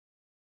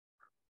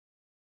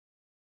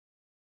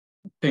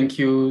Thank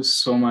you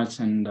so much,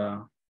 and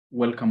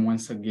welcome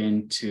once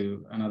again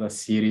to another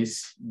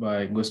series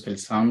by Gospel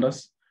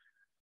Sounders.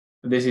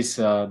 This is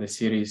the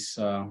series,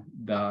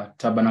 the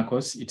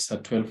Tabernacles. It's a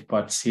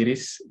 12-part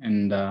series,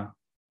 and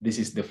this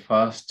is the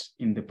first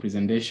in the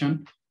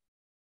presentation.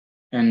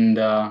 And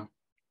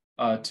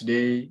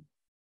today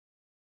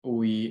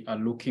we are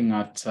looking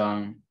at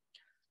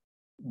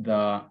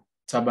the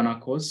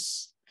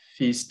Tabernacles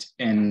feast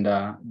and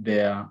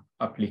their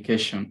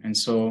application. And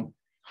so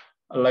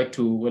I'd like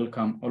to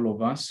welcome all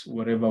of us,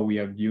 wherever we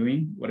are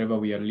viewing, wherever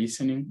we are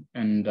listening,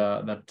 and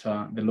that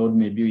the Lord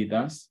may be with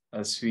us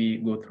as we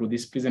go through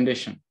this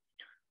presentation.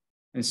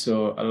 And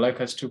so I'd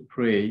like us to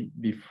pray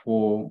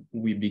before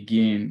we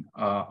begin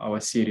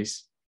our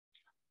series.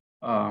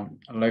 I'd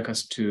like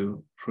us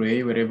to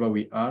pray wherever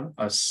we are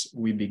as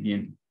we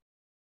begin.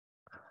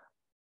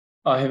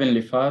 Our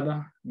Heavenly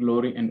Father,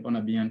 glory and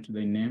honor be unto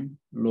thy name.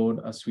 Lord,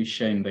 as we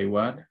share in thy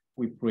word,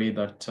 we pray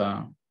that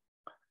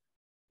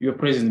your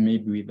presence may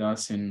be with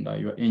us, and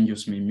your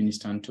angels may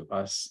minister unto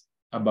us.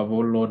 Above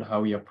all, Lord,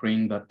 how we are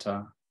praying that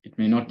it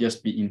may not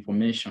just be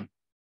information,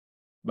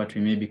 but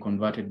we may be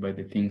converted by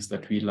the things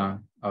that we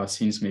learn. Our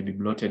sins may be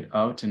blotted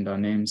out, and our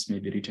names may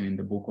be written in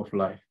the book of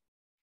life.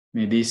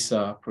 May this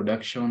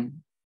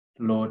production,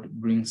 Lord,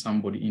 bring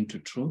somebody into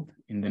truth.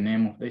 In the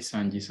name of thy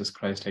Son, Jesus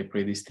Christ, I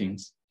pray these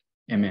things.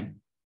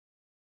 Amen.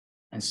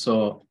 And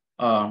so,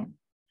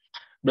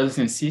 brothers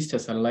and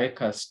sisters, I'd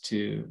like us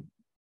to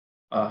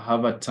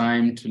have a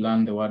time to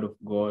learn the word of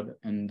God.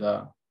 And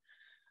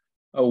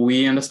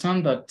we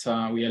understand that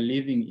we are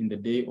living in the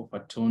Day of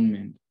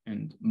Atonement,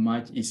 and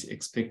much is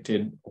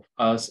expected of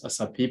us as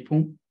a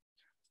people,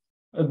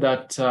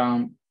 that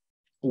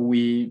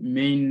we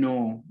may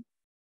know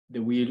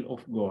the will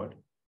of God.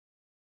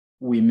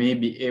 We may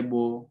be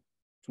able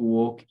to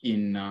walk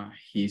in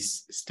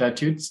his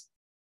statutes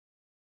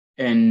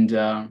and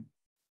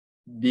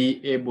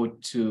be able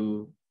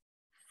to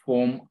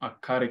form a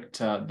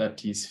character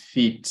that is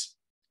fit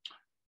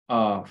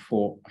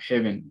for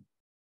heaven.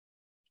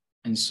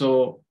 And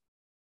so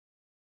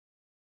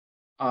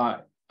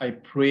I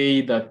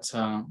pray that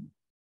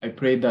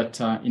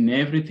in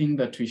everything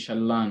that we shall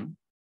learn,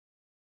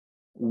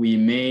 we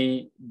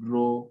may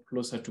grow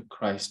closer to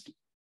Christ.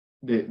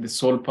 The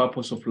sole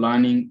purpose of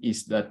learning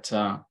is that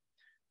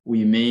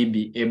we may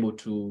be able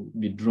to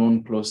be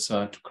drawn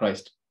closer to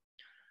Christ.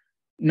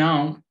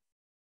 Now,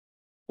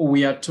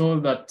 we are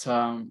told that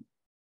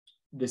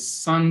the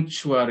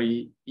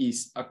sanctuary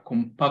is a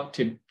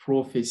compacted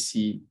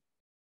prophecy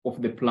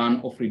of the plan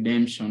of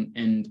redemption,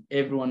 and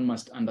everyone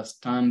must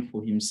understand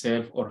for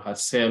himself or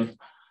herself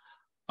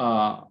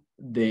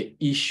the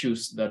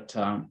issues that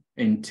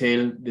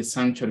entail the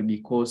sanctuary,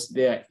 because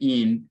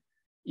therein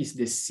is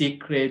the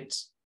secret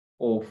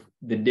of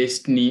the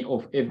destiny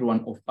of every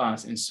one of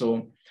us. And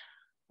so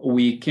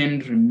we can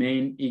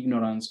remain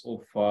ignorant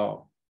of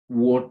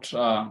what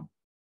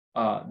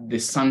the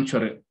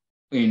sanctuary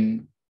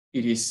in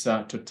its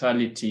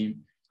totality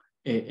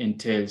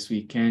entails.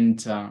 We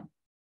can't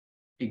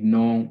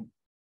ignore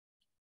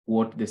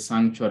what the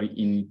sanctuary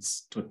in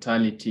its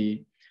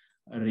totality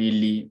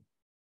really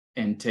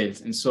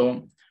entails. And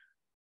so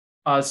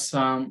as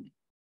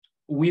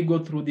we go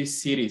through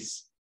this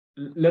series,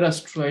 let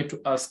us try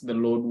to ask the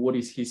Lord, what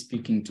is he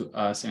speaking to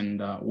us,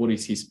 and what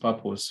is his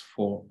purpose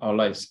for our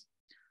lives?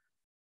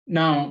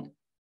 Now,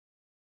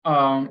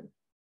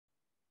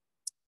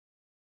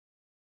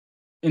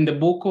 in the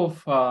book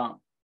of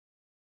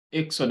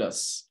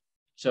Exodus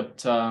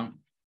chapter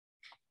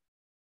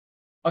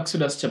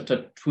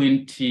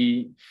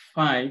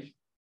 25,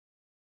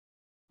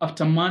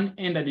 after man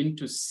entered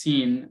into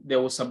sin, there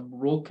was a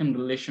broken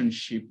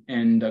relationship,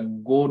 and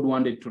God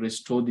wanted to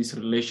restore this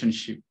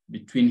relationship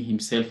between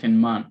himself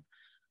and man.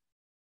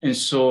 And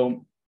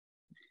so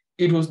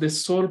it was the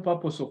sole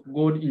purpose of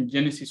God in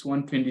Genesis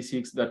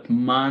 1:26 that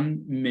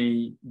man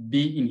may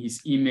be in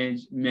his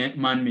image,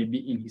 man may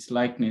be in his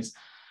likeness.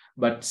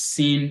 But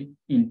sin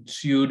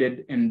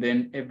intruded, and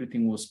then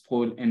everything was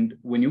spoiled. And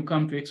when you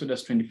come to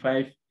Exodus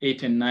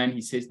 25:8 and 9,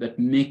 he says that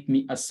make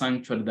me a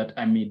sanctuary that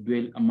I may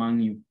dwell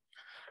among you.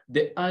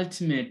 The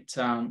ultimate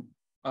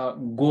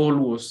goal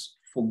was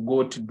for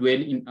God to dwell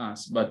in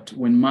us. But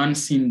when man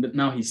sinned,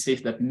 now he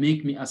says that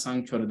make me a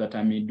sanctuary that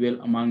I may dwell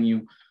among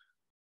you,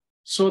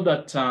 so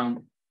that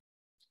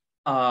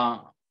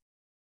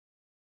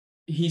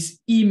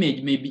his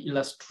image may be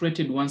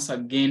illustrated once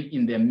again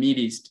in their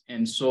midst.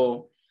 And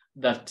so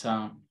that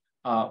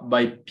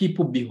by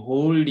people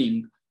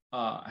beholding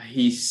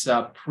his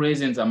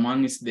presence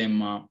amongst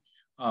them,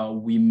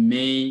 we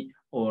may,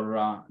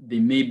 or they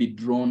may be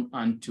drawn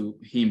unto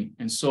him.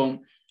 And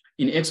so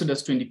in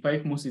Exodus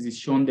 25, Moses is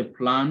shown the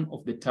plan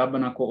of the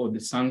tabernacle or the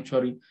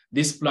sanctuary.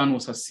 This plan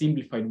was a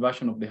simplified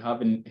version of the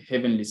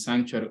heavenly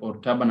sanctuary or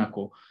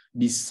tabernacle,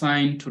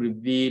 designed to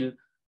reveal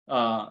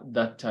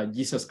that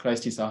Jesus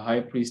Christ is our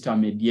high priest, our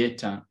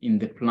mediator in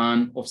the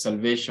plan of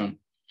salvation.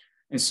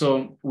 And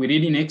so we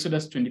read in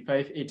Exodus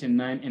 25:8 and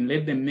 9, and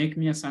let them make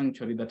me a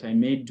sanctuary that I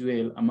may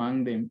dwell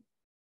among them.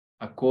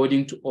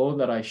 according to all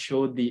that I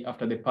showed thee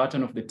after the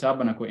pattern of the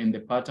tabernacle and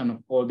the pattern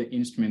of all the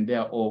instruments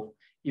thereof,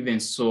 even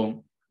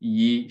so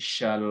ye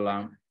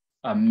shall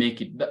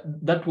make it.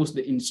 That was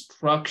the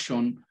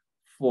instruction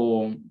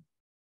for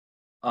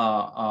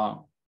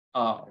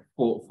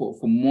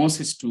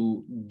Moses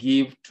to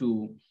give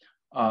to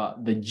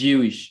the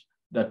Jewish,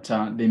 that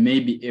they may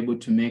be able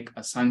to make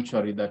a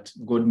sanctuary, that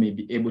God may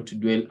be able to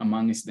dwell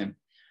amongst them.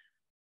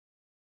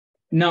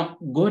 Now,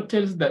 God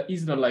tells the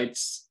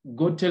Israelites,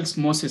 God tells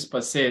Moses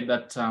per se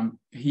that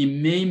he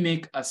may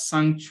make a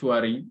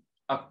sanctuary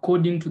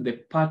according to the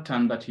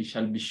pattern that he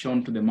shall be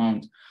shown to the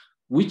mount,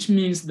 which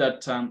means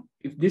that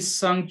if this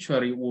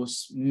sanctuary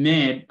was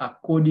made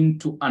according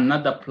to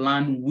another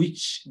plan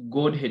which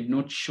God had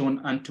not shown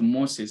unto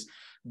Moses,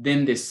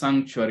 then the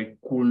sanctuary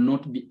could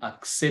not be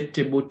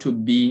acceptable to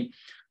be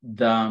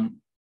the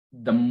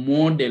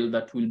model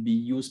that will be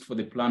used for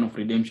the plan of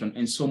redemption.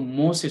 And so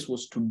Moses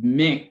was to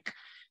make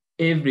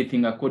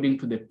everything according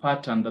to the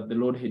pattern that the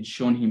Lord had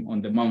shown him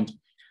on the mount.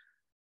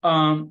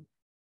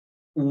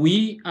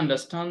 We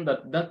understand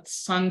that that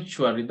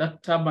sanctuary,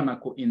 that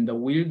tabernacle in the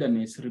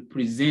wilderness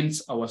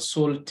represents our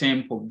soul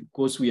temple,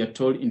 because we are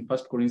told in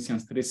 1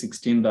 Corinthians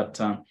 3:16 that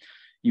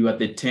you are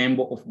the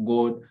temple of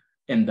God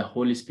and the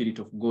Holy Spirit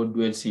of God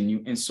dwells in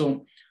you. And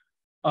so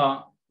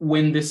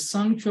when the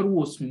sanctuary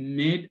was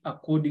made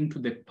according to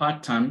the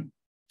pattern,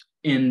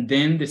 and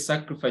then the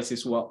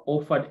sacrifices were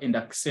offered and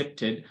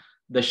accepted,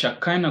 the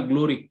Shekinah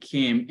glory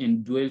came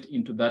and dwelt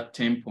into that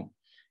temple.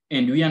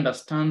 And we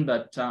understand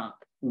that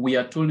we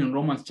are told in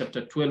Romans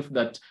chapter 12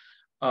 that,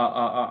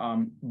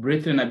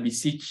 brethren, I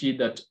beseech you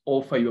that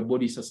offer your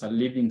bodies as a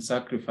living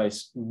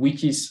sacrifice,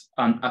 which is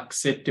an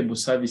acceptable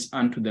service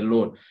unto the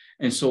Lord.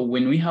 And so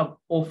when we have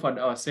offered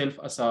ourselves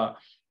as our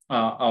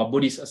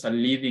bodies as a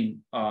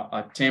living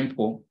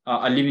temple,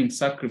 a living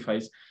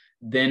sacrifice,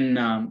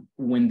 then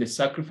when the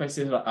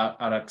sacrifices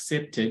are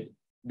accepted,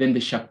 then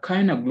the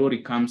Shekinah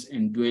glory comes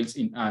and dwells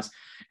in us.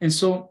 And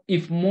so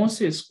if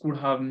Moses could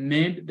have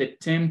made the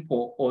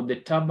temple or the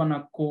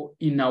tabernacle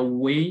in a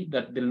way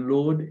that the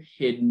Lord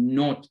had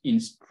not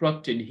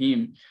instructed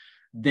him,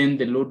 then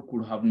the Lord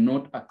could have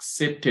not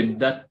accepted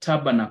that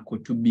tabernacle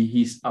to be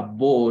his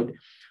abode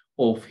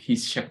of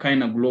his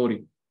Shekinah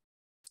glory.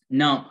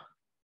 Now,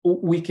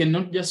 we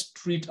cannot just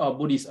treat our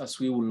bodies as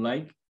we would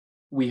like.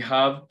 We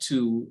have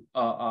to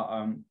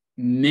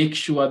make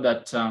sure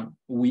that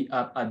we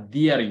are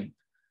adhering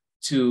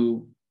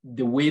to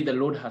the way the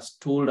Lord has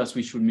told us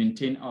we should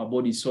maintain our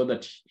bodies, so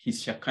that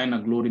his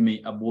Shekinah glory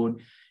may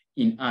abode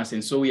in us.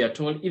 And so we are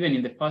told, even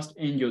in the first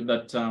angel,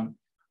 that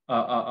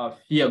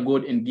fear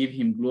God and give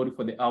him glory,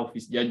 for the hour of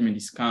his judgment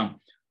is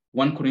come.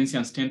 1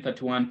 Corinthians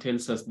 10:31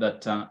 tells us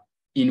that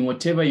in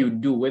whatever you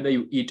do, whether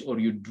you eat or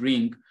you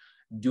drink,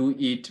 do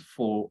it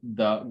for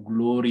the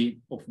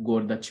glory of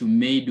God, that you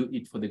may do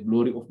it for the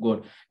glory of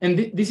God. And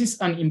this is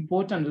an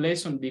important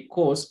lesson,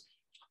 because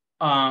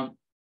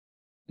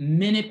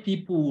many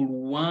people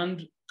will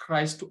want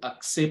Christ to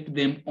accept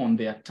them on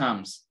their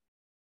terms.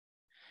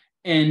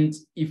 And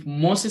if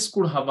Moses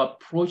could have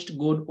approached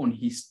God on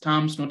his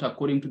terms, not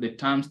according to the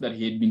terms that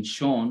he had been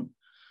shown,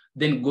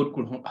 then God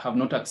could have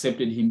not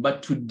accepted him.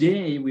 But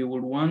today we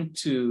will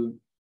want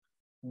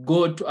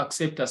God to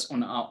accept us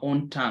on our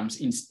own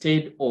terms,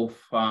 instead of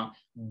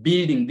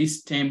building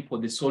this temple,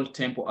 the soul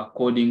temple,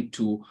 according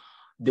to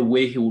the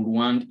way he would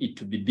want it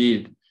to be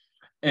built.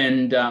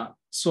 And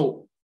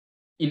so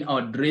in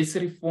our dress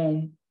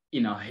reform,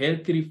 in our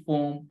health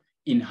reform,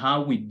 in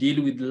how we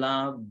deal with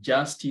love,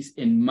 justice,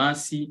 and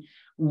mercy,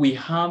 we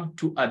have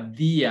to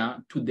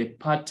adhere to the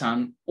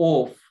pattern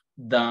of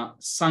the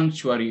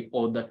sanctuary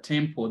or the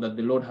temple that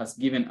the Lord has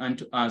given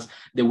unto us,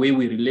 the way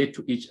we relate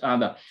to each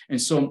other.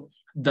 And so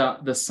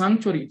the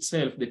sanctuary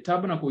itself, the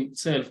tabernacle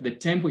itself, the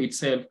temple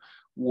itself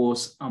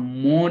was a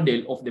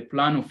model of the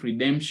plan of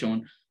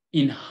redemption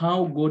in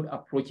how God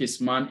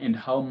approaches man and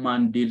how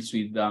man deals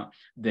with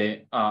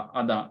the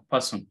other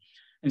person.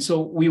 And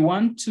so we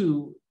want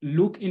to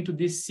look into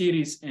this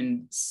series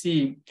and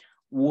see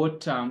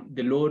what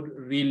the Lord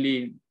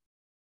really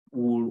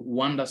will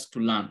want us to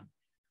learn.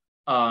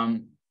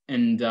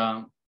 And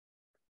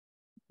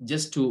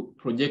just to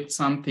project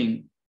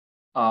something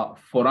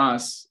for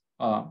us,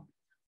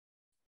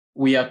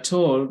 we are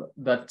told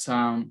that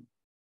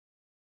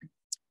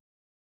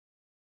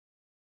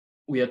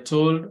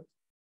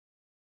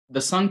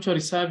the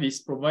sanctuary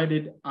service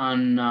provided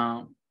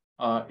an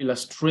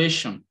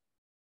illustration.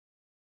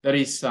 That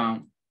is,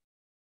 the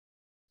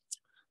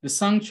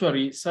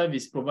sanctuary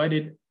service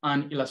provided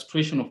an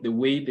illustration of the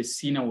way the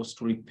sinner was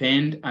to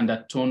repent and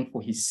atone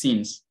for his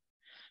sins,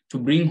 to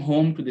bring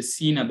home to the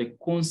sinner the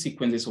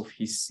consequences of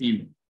his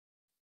sin.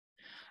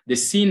 The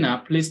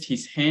sinner placed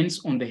his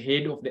hands on the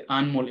head of the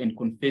animal and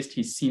confessed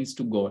his sins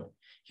to God.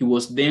 He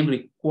was then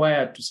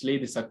required to slay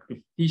the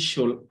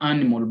sacrificial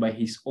animal by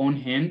his own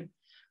hand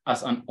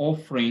as an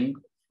offering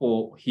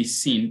for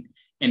his sin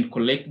and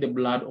collect the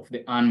blood of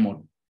the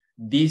animal.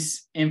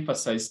 This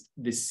emphasized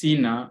the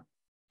sinner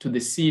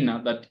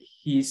that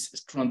his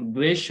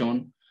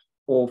transgression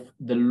of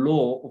the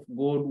law of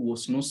God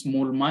was no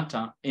small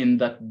matter, and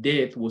that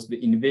death was the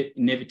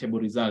inevitable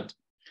result.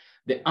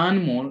 The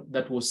animal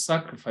that was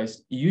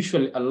sacrificed,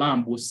 usually a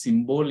lamb, was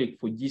symbolic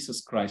for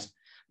Jesus Christ,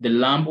 the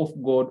Lamb of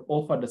God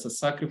offered as a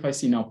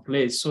sacrifice in our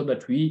place so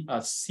that we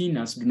as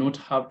sinners do not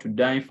have to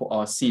die for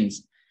our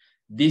sins.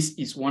 This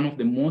is one of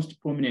the most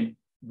prominent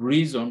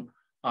reasons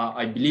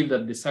I believe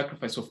that the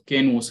sacrifice of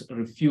Cain was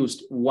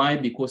refused. Why?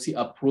 Because he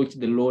approached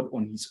the Lord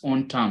on his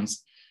own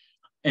terms.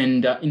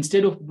 And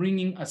instead of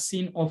bringing a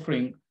sin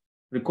offering,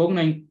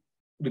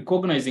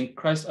 recognizing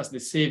Christ as the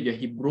Savior,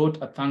 he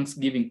brought a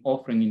thanksgiving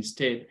offering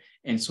instead,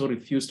 and so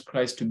refused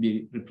Christ to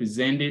be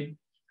represented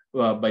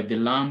by the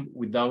Lamb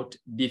without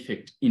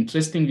defect.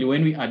 Interestingly,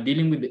 when we are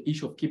dealing with the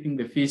issue of keeping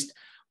the feast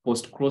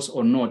post-cross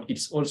or not, it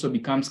also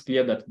becomes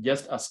clear that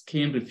just as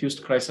Cain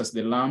refused Christ as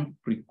the Lamb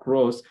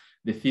pre-cross,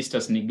 the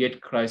feasters negate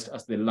Christ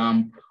as the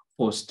Lamb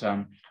post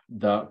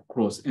the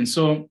cross. And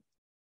so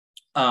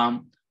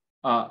that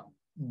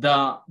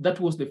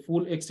was the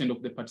full extent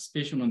of the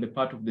participation on the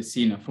part of the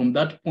sinner. From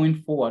that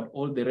point forward,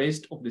 all the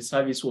rest of the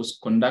service was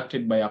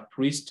conducted by a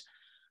priest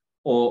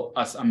or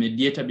as a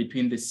mediator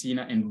between the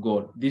sinner and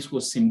God. This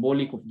was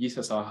symbolic of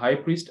Jesus, our high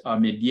priest, our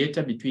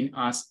mediator between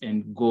us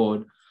and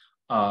God,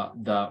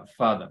 the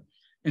Father.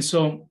 And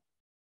so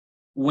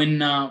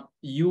when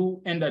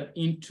you entered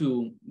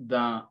into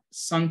the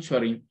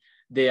sanctuary,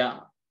 there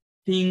are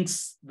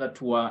things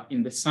that were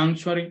in the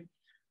sanctuary,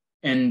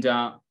 and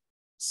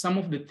some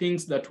of the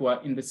things that were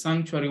in the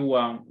sanctuary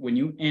were, when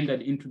you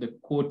entered into the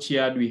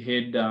courtyard, we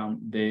had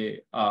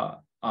the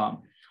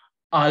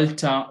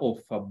altar of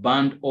a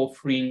burnt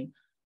offering.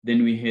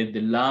 Then we had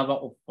the laver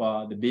of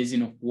the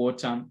basin of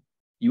water.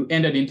 You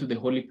entered into the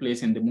holy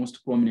place, and the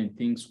most prominent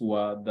things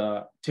were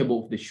the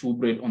table of the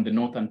shewbread on the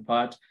northern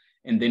part,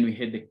 and then we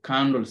had the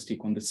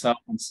candlestick on the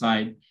southern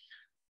side.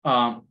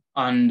 On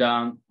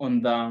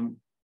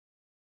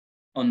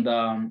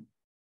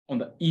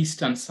the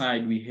eastern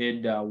side, we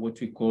had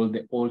what we call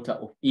the altar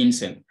of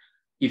incense.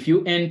 If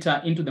you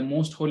enter into the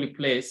most holy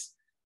place,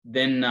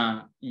 then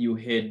you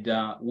had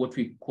what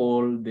we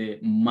call the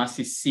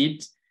mercy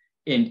seat,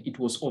 and it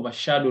was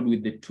overshadowed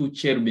with the two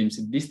cherubims.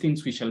 These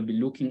things, we shall be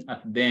looking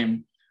at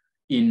them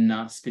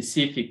in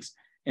specifics.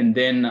 And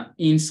then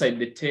inside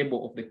the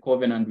table of the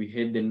covenant, we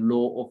had the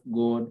law of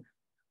God,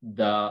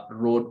 the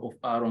rod of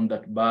Aaron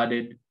that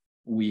budded.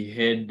 We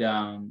had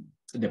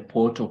the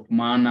pot of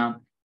manna,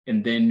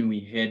 and then we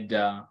had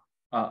the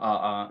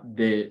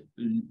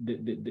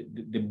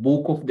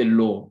book of the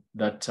law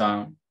that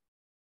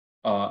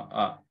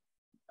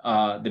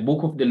the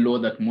book of the law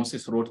that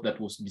Moses wrote, that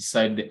was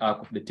beside the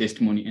ark of the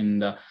testimony.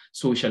 And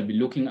so we shall be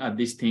looking at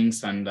these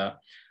things and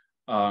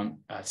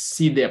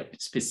see the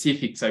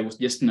specifics. I was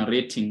just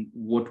narrating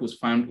what was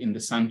found in the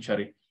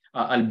sanctuary.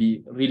 I'll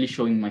be really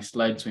showing my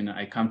slides when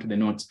I come to the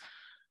notes.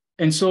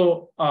 And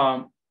so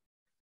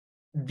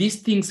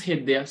these things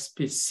had their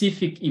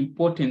specific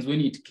importance when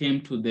it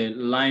came to the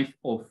life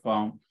of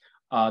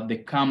the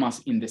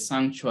comers in the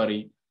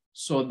sanctuary,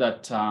 so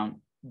that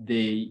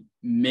they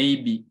may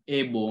be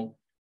able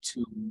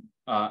to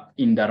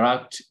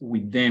interact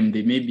with them.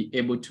 They may be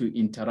able to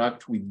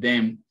interact with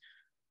them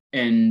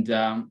and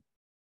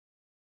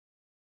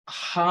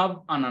have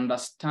an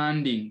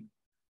understanding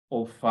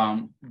of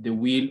the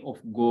will of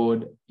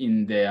God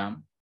in their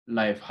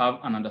life, have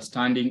an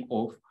understanding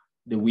of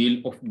the will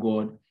of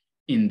God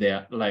in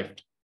their life.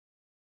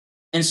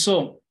 And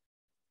so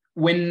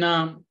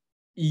when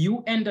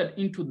you entered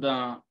into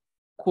the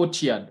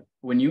courtyard,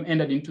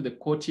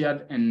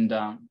 and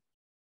I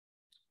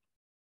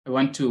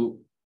want to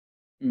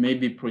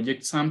maybe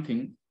project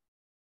something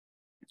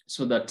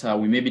so that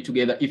we may be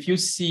together. If you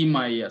see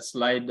my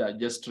slide,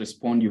 just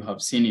respond, you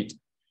have seen it,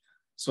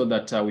 so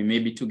that we may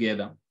be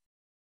together.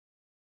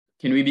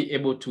 Can we be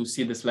able to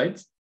see the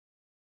slides?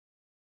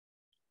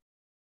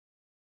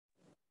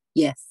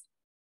 Yes.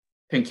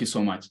 Thank you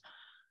so much.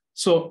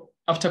 So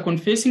after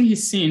confessing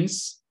his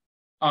sins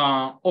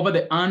over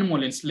the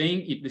animal and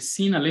slaying it, the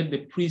sinner let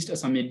the priest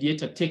as a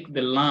mediator take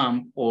the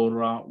lamb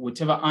or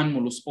whatever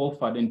animal was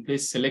offered and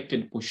place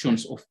selected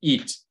portions of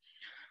it,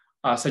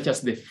 such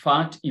as the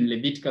fat in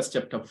Leviticus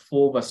chapter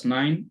 4, verse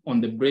 9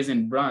 on the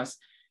brazen brass.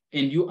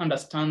 And you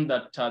understand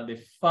that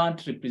the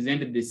fat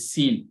represented the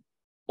sin.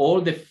 All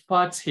the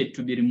fats had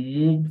to be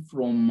removed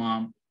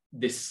from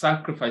the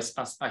sacrifice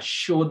as a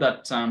show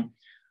that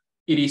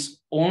it is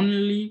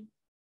only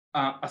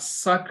a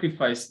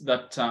sacrifice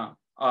that,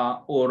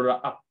 or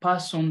a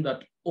person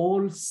that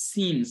all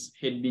sins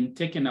had been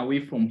taken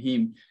away from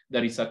him,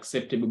 that is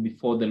acceptable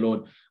before the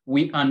Lord.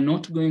 We are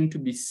not going to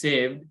be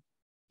saved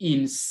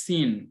in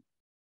sin.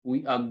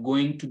 We are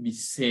going to be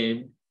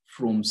saved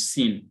from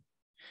sin.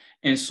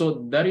 And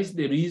so that is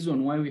the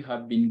reason why we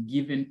have been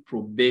given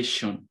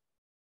probation,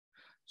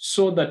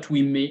 so that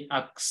we may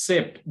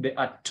accept the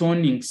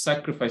atoning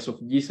sacrifice of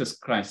Jesus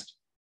Christ.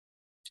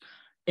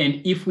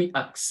 And if we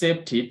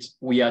accept it,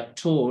 we are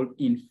told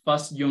in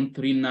 1 John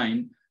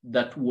 3:9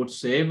 that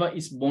whatsoever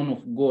is born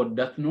of God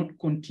doth not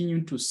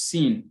continue to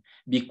sin,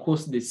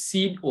 because the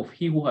seed of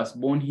he who has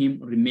born him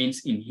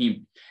remains in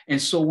him.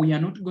 And so we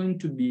are not going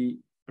to be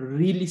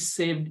really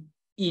saved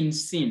in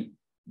sin,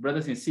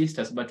 brothers and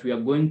sisters, but we are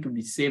going to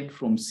be saved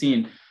from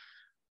sin.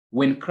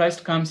 When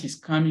Christ comes, he's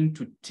coming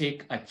to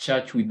take a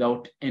church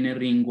without any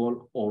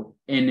wrinkle or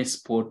any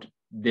spot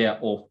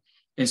thereof.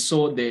 And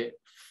so the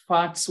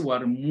fats were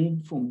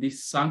removed from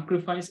this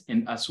sacrifice,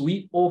 and as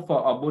we offer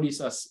our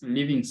bodies as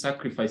living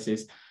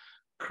sacrifices,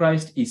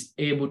 Christ is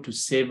able to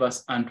save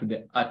us unto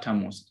the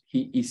uttermost.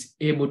 He is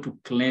able to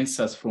cleanse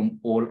us from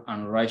all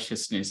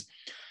unrighteousness.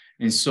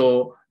 And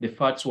so the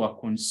fats were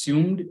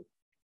consumed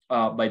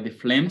by the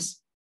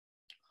flames.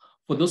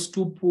 For those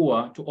too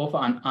poor to offer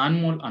an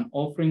animal, an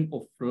offering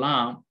of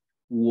flour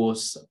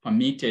was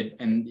permitted,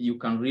 and you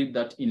can read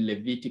that in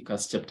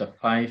Leviticus chapter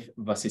 5,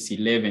 verses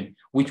 11,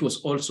 which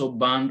was also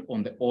burned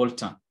on the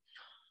altar.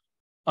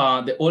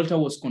 The altar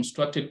was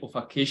constructed of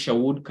acacia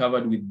wood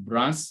covered with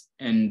brass,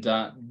 and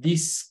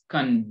this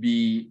can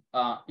be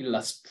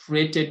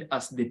illustrated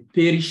as the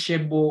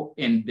perishable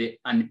and the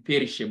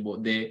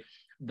unperishable,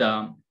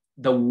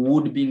 the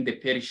wood being the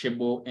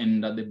perishable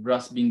and the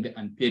brass being the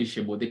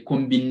unperishable, the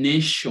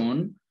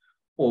combination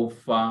of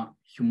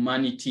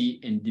humanity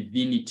and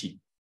divinity.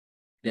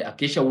 The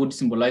acacia wood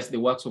symbolized the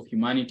works of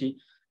humanity,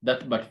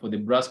 but for the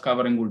brass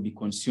covering will be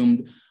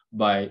consumed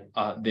by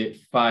the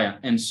fire.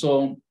 And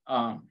so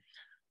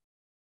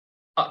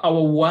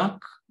our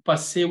work per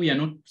se, we are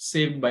not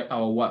saved by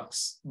our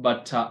works,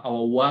 but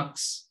our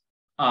works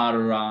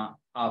are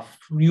a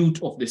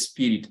fruit of the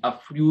Spirit, a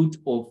fruit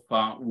of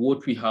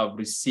what we have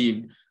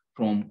received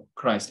from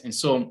Christ. And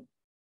so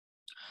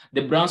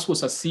the brass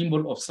was a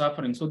symbol of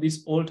suffering. So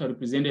this altar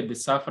represented the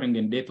suffering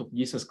and death of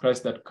Jesus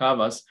Christ that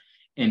covers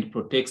and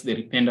protects the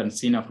repentant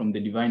sinner from the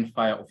divine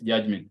fire of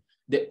judgment.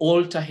 The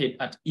altar had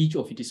at each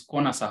of its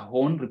corners a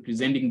horn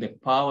representing the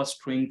power,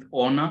 strength,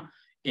 honor,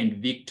 and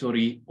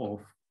victory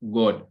of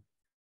God.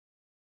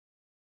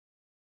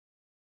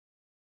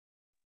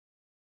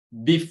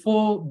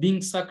 Before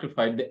being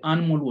sacrificed, the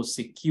animal was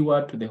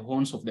secured to the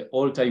horns of the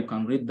altar. You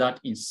can read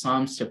that in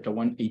Psalms chapter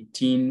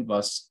 118,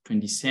 verse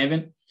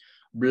 27.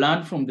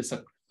 Blood from the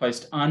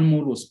sacrificed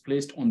animal was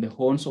placed on the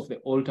horns of the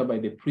altar by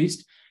the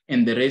priest,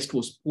 and the rest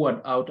was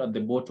poured out at the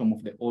bottom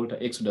of the altar,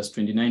 Exodus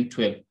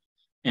 29:12,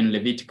 and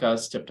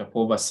Leviticus chapter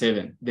 4, verse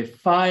 7. The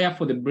fire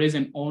for the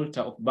brazen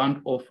altar of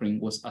burnt offering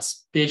was a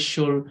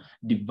special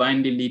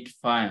divinely lit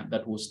fire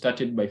that was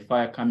started by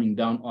fire coming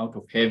down out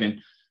of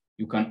heaven.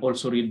 You can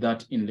also read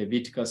that in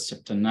Leviticus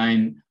chapter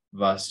 9,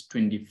 verse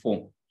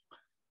 24.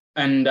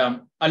 And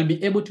I'll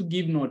be able to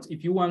give notes.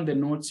 If you want the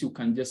notes, you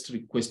can just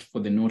request for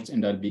the notes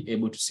and I'll be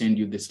able to send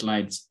you the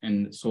slides.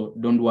 And so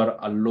don't worry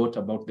a lot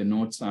about the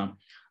notes.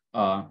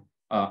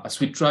 As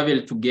we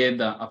travel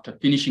together after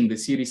finishing the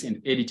series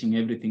and editing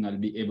everything, I'll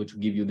be able to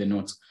give you the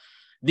notes.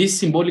 This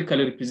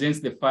symbolically represents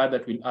the fire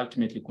that will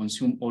ultimately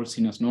consume all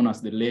sinners, known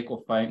as the lake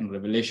of fire in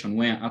Revelation,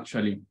 where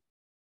actually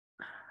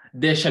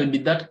there shall be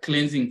that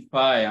cleansing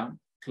fire,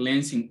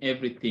 cleansing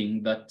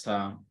everything that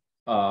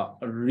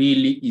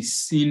really is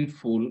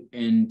sinful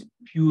and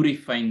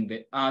purifying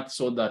the earth,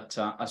 so that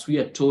as we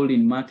are told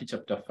in Matthew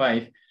chapter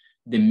 5,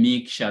 the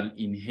meek shall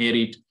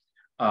inherit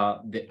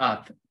the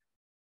earth.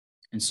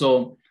 And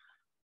so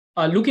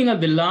looking at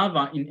the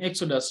lava in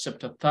Exodus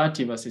chapter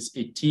 30, verses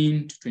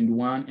 18 to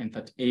 21 and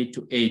 38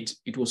 to 8,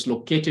 it was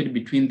located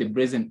between the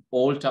brazen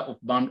altar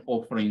of burnt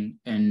offering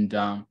and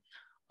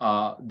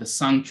the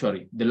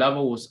sanctuary. The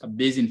lava was a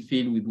basin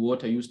filled with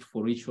water used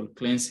for ritual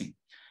cleansing.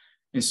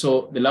 And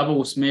so the lava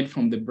was made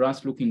from the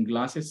brass-looking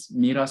glasses,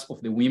 mirrors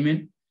of the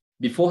women.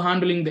 Before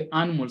handling the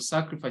animal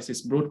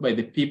sacrifices brought by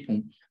the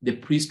people, the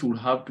priest would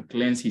have to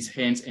cleanse his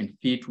hands and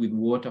feet with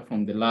water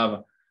from the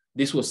lava.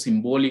 This was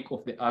symbolic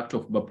of the act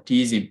of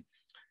baptism.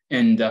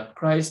 And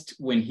Christ,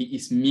 when he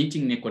is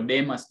meeting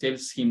Nicodemus,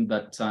 tells him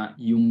that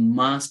you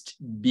must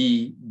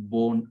be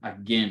born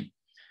again.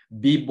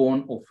 Be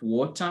born of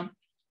water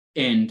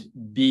and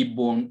be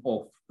born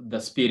of the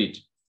Spirit.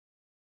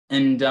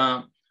 And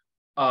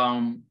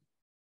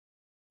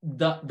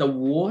the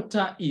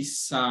water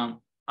is a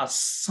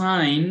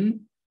sign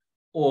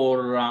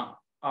or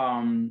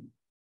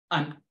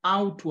an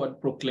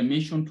outward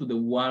proclamation to the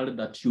world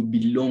that you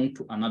belong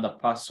to another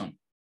person.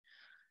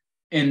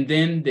 And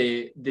then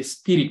the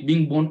Spirit,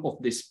 being born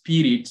of the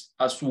Spirit,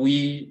 as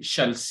we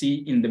shall see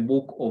in the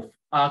book of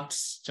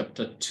Acts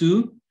chapter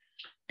 2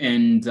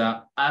 and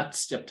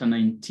Acts chapter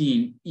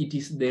 19, it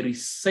is the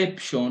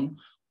reception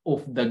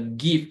of the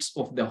gifts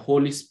of the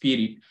Holy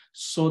Spirit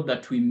so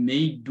that we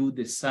may do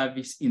the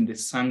service in the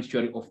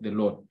sanctuary of the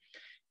Lord.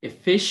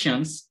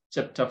 Ephesians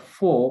chapter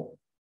 4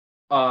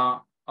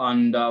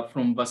 and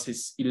from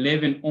verses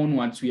 11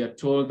 onwards, we are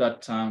told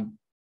that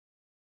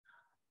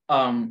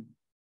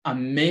a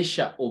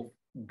measure of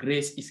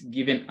grace is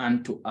given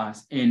unto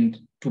us and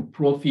to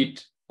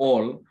profit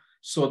all,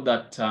 so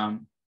that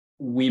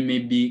we may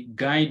be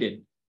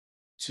guided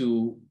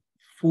to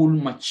full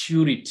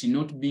maturity,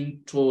 not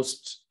being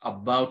tossed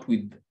about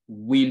with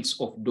winds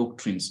of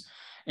doctrines.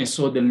 And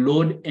so the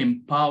Lord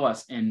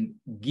empowers and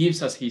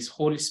gives us his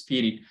Holy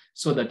Spirit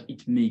so that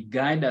it may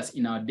guide us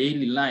in our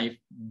daily life,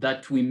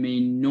 that we may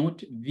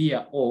not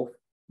veer off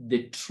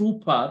the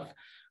true path,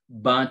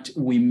 but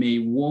we may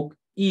walk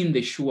in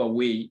the sure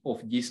way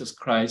of Jesus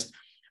Christ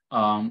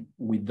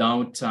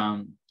without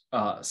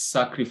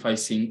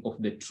sacrificing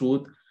of the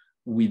truth,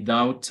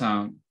 without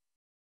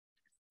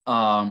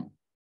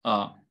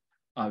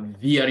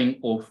veering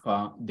off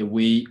the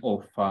way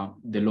of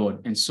the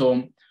Lord. And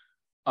so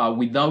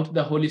without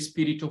the Holy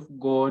Spirit of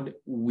God,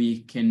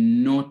 we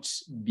cannot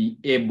be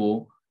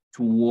able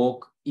to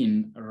walk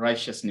in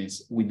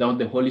righteousness. Without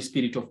the Holy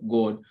Spirit of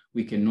God,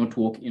 we cannot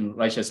walk in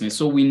righteousness.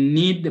 So we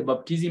need the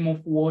baptism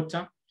of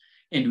water,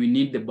 and we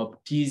need the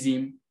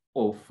baptism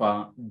of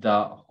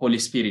the Holy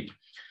Spirit.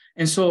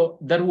 And so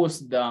that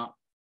was the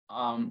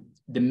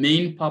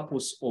main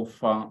purpose of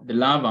the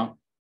laver.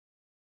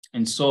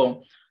 And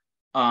so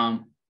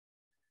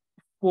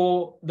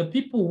for the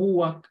people who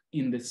work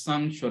in the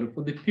sanctuary,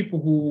 for the people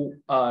who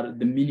are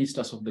the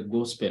ministers of the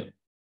gospel,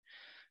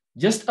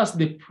 just as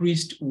the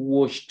priest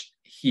washed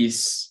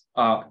his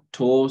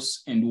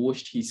toes and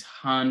washed his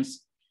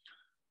hands,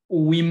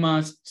 we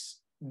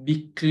must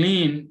be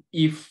clean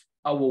if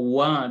our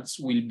words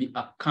will be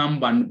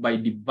accompanied by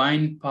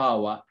divine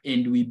power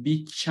and we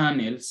be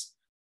channels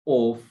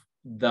of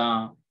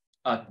the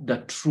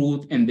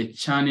truth and the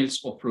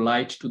channels of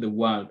light to the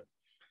world.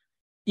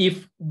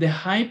 If the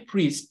high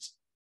priest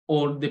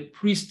or the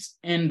priests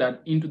entered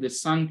into the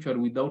sanctuary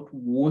without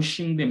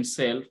washing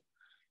themselves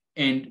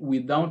and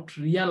without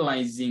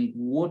realizing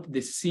what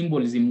the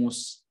symbolism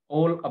was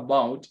all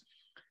about,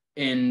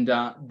 and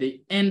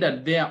they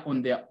entered there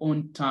on their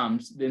own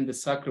terms, then the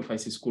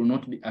sacrifices could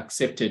not be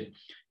accepted.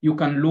 You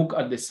can look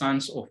at the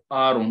sons of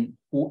Aaron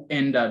who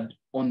entered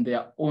on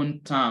their own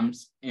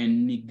terms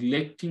and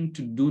neglecting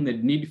to do the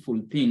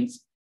needful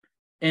things,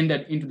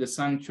 entered into the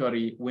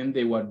sanctuary when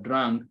they were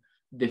drunk.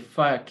 The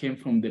fire came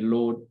from the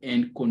Lord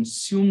and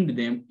consumed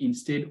them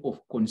instead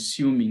of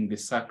consuming the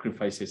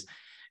sacrifices.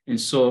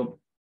 And so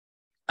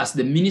as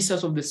the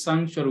ministers of the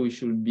sanctuary, we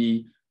should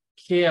be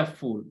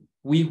careful.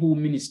 We who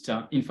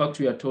minister, in fact,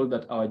 we are told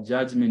that our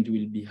judgment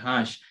will be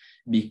harsh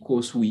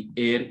because we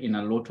err in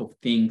a lot of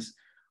things.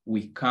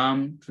 We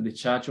come to the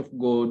church of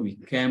God, we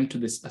came to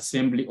this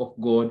assembly of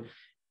God,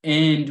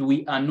 and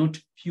we are not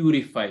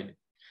purified.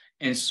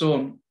 And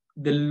so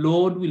the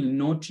Lord will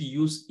not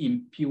use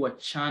impure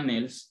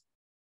channels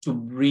to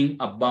bring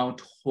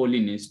about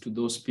holiness to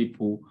those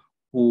people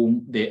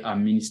whom they are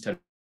ministering.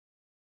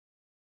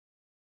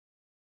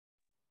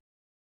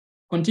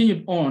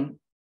 Continued on,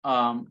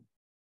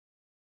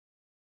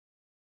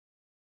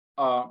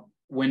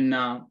 when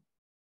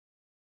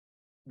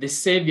the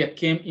Savior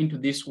came into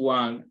this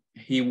world,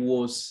 he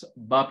was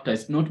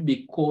baptized, not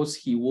because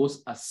he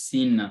was a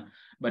sinner,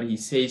 but he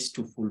says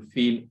to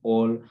fulfill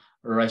all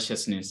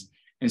righteousness.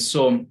 And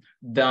so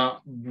the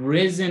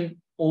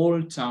brazen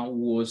altar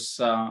was,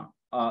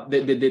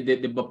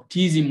 the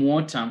baptism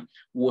water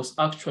was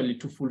actually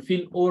to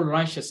fulfill all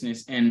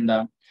righteousness. And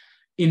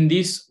in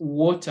this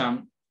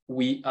water,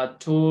 we are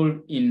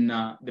told in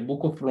the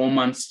book of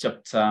Romans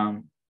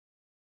chapter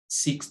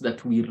 6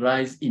 that we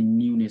rise in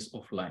newness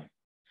of life.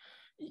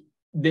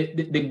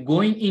 The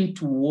going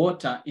into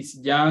water is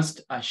just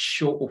a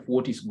show of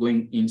what is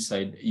going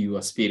inside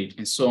your spirit.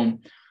 And so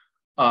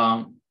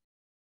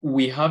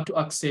we have to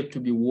accept to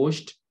be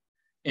washed,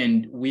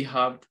 and we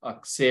have to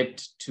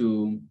accept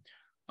to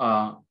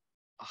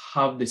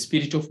have the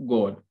Spirit of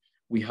God.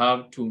 We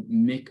have to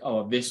make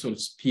our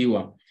vessels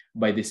pure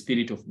by the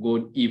Spirit of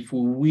God if we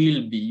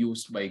will be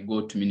used by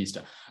God to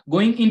minister.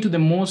 Going into the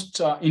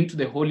into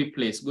the holy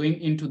place,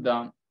 going into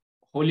the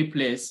holy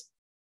place,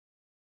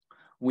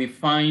 we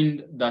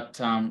find that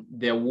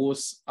there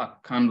was a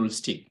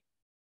candlestick.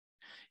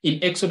 In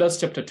Exodus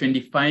chapter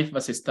 25,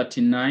 verses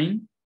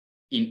 39,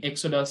 in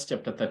Exodus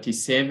chapter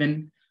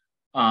 37,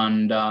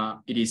 and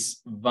it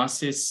is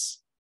verses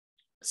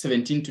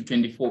 17 to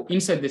 24.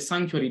 Inside the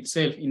sanctuary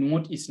itself, in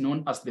what is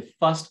known as the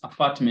first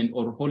apartment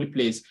or holy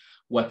place,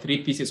 were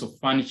 3 pieces of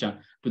furniture.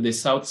 To the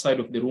south side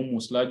of the room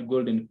was large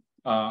golden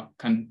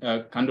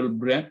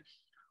candelabra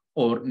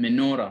or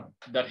menorah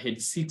that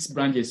had 6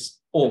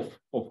 branches of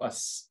a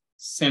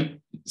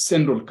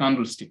central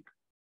candlestick.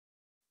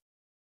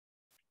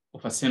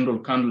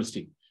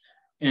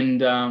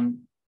 And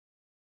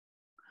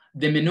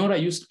the menorah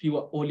used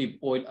pure olive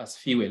oil as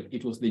fuel.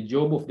 It was the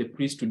job of the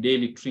priest to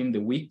daily trim the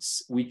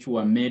wicks, which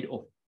were made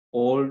of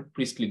all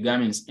priestly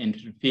garments, and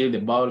refill the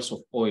bowls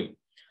of oil,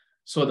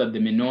 so that the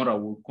menorah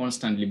would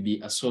constantly be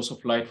a source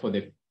of light for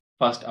the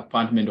first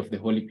apartment of the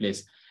holy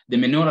place. The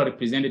menorah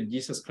represented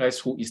Jesus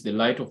Christ, who is the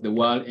light of the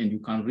world, and you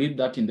can read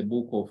that in the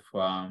book of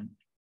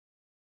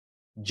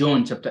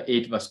John chapter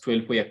 8, verse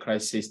 12, where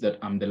Christ says that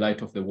I'm the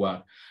light of the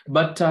world.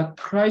 But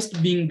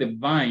Christ being the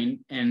vine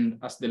and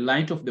as the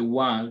light of the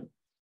world,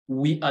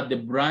 we are the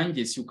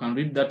branches. You can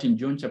read that in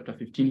John chapter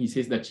 15. He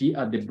says that ye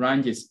are the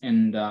branches,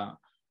 and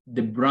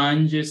the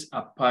branches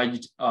are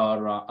purged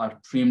or are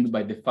trimmed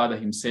by the Father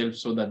himself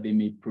so that they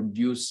may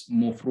produce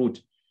more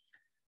fruit.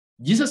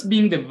 Jesus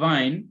being the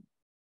vine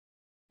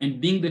and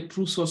being the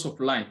true source of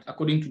light,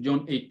 according to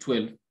John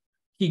 8:12,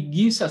 he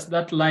gives us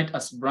that light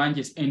as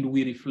branches and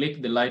we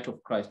reflect the light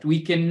of Christ.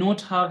 We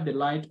cannot have the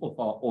light of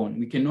our own.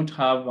 We cannot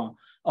have our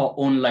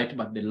own light,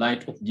 but the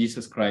light of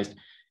Jesus Christ.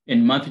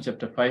 And Matthew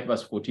chapter 5,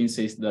 verse 14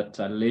 says that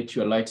let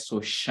your light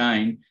so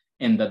shine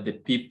and that the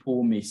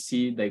people may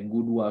see thy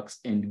good works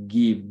and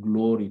give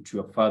glory to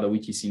your Father,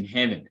 which is in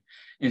heaven.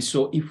 And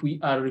so if we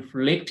are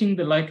reflecting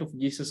the light of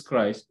Jesus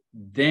Christ,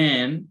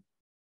 then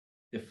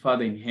the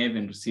Father in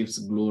heaven receives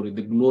glory.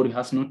 The glory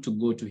has not to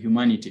go to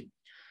humanity.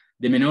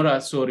 The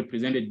menorah so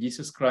represented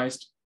Jesus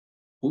Christ,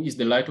 who is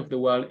the light of the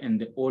world, and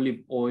the olive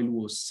oil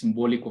was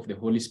symbolic of the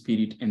Holy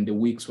Spirit, and the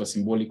wicks were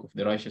symbolic of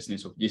the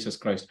righteousness of Jesus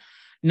Christ.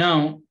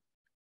 Now,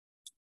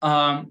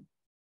 it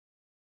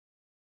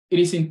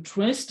is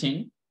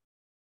interesting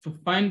to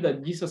find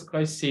that Jesus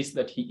Christ says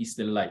that he is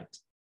the light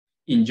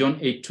in John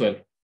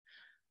 8:12.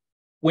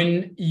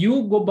 When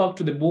you go back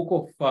to the book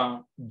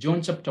of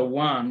John chapter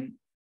 1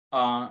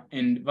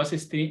 and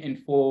verses 3 and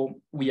 4,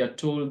 we are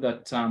told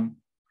that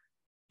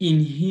in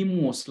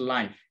him was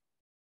life,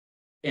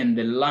 and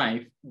the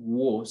life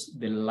was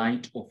the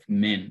light of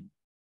men.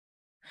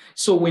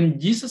 So when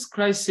Jesus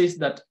Christ says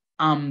that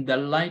I'm the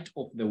light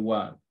of the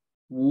world,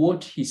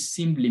 what he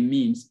simply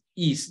means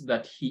is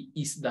that he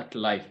is that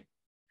life.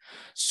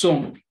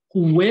 So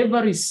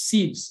whoever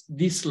receives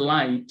this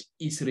light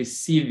is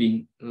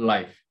receiving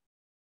life.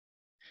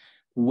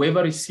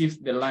 Whoever receives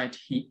the light,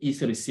 he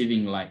is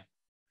receiving life.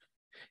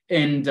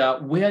 And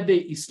where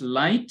there is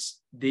light,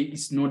 there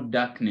is no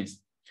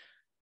darkness.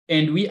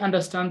 And we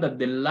understand that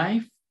the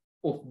life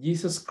of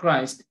Jesus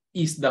Christ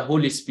is the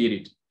Holy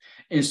Spirit.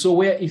 And so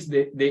where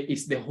there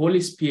is the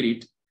Holy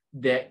Spirit,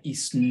 there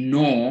is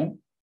no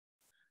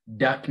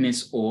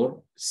darkness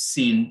or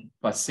sin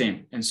per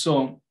se. And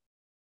so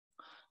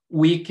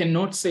we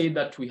cannot say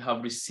that we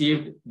have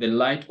received the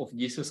light of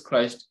Jesus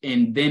Christ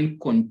and then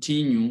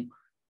continue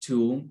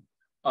to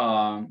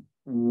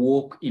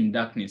walk in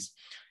darkness.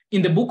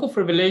 In the book of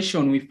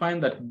Revelation, we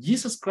find that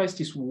Jesus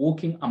Christ is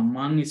walking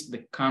amongst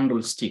the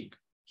candlestick.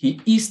 He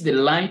is the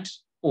light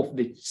of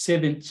the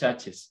 7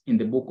 churches in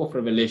the book of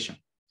Revelation.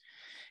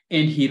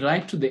 And he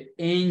writes to the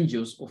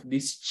angels of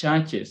these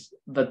churches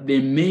that they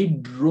may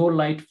draw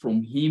light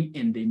from him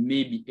and they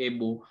may be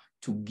able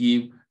to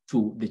give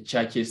to the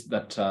churches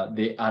that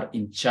they are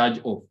in charge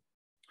of.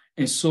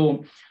 And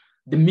so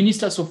the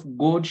ministers of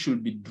God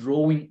should be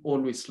drawing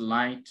always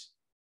light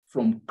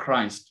from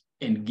Christ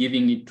and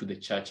giving it to the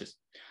churches.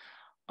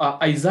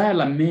 Isaiah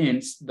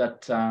laments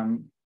that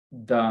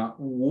the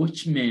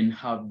watchmen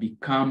have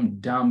become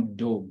dumb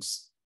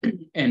dogs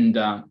and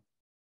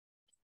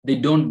they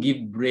don't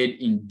give bread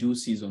in due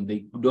season.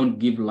 They don't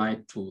give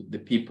light to the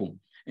people.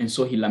 And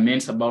so he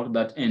laments about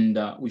that. And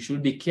we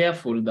should be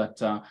careful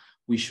that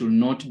we should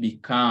not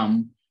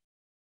become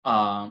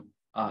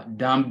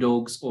dumb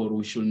dogs, or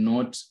we should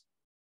not,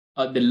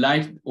 the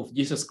light of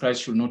Jesus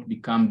Christ should not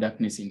become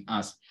darkness in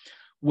us.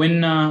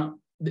 When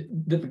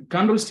the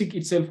candlestick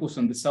itself was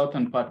on the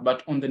southern part,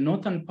 but on the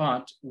northern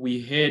part,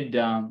 we had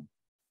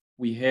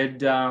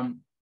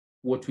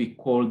what we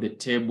call the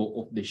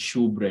table of the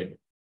shewbread.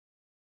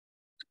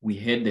 We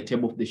had the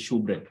table of the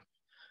shewbread.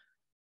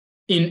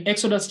 In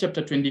Exodus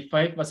chapter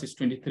 25, verses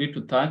 23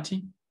 to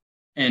 30,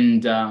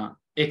 and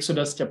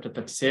Exodus chapter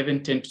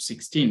 37, 10 to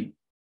 16,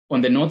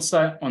 on the north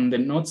side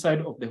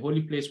of the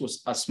holy place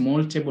was a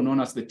small table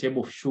known as the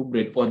table of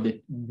shewbread, or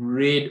the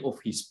bread of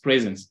his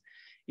presence.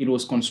 It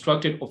was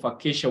constructed of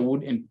acacia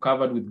wood and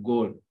covered with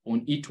gold.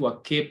 On it were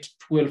kept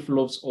 12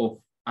 loaves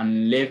of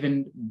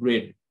unleavened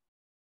bread.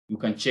 You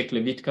can check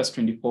Leviticus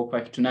 24,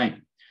 5 to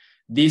 9.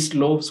 These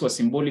loaves were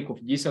symbolic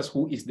of Jesus,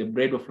 who is the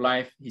bread of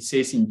life. He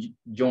says in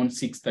John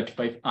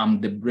 6:35, I'm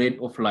the bread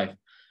of life.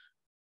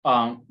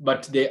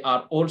 But they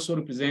are also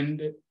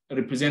represent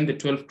the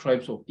 12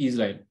 tribes of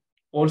Israel.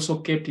 Also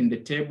kept in the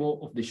table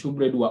of the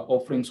shewbread were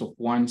offerings of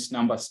wines,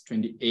 Numbers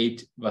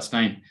 28, verse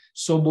 9.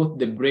 So both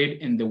the bread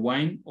and the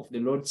wine of the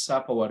Lord's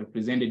Supper were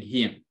represented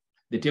here.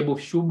 The table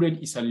of shewbread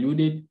is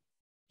alluded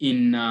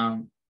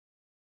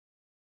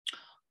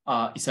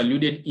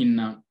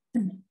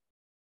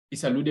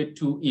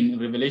to in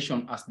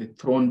Revelation as the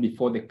throne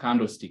before the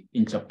candlestick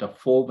in chapter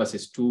 4,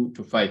 verses 2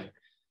 to 5.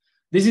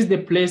 This is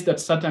the place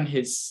that Satan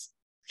has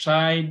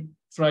tried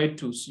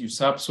to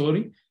usurp,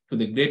 to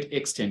the great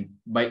extent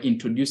by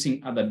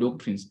introducing other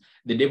doctrines.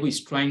 The devil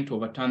is trying to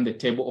overturn the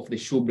table of the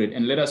shewbread.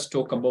 And let us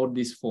talk about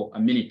this for a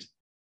minute.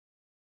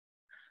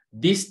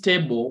 This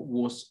table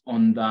was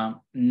on the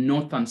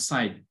northern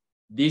side.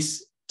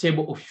 This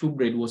table of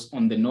shewbread was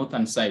on the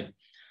northern side.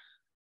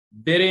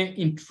 Very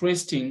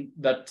interesting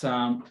that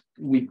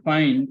we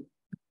find,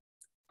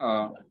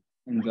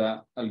 and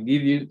I'll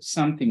give you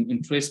something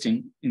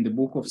interesting in the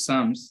book of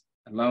Psalms.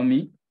 Allow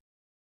me.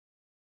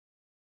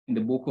 In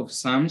the book of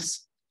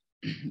Psalms,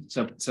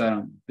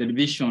 chapter, the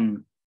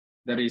division,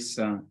 there is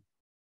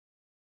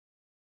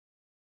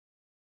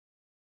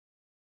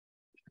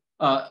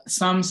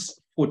Psalms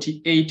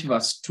 48,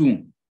 verse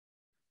 2.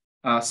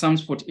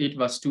 Psalms 48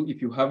 verse 2,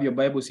 if you have your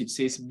Bibles, it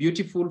says,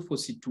 beautiful for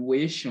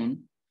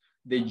situation,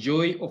 the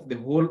joy of the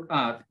whole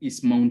earth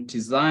is Mount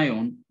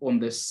Zion on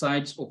the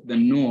sides of the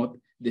north,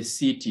 the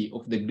city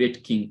of the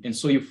great king. And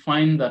so you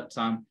find that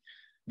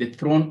the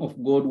throne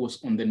of God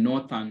was on the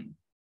northern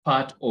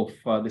part of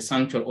the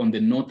sanctuary, on the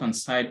northern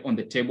side, on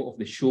the table of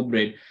the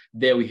showbread.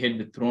 There we had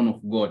the throne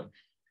of God.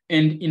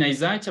 And in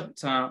Isaiah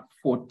chapter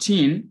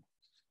 14,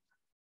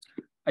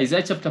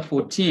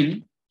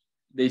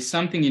 there is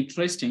something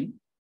interesting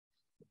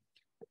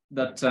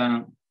that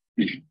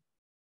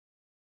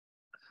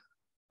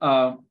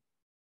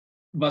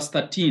verse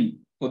 13,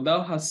 for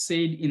thou hast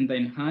said in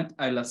thine heart,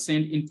 I'll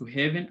ascend into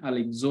heaven, I'll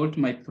exalt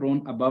my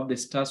throne above the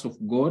stars of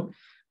God,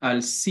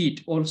 I'll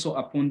sit also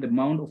upon the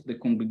mount of the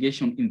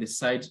congregation in the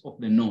sides of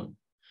the north.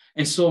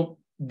 And so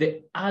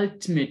the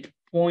ultimate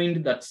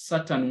point that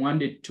Satan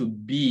wanted to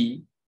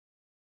be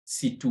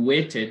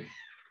situated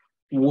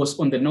was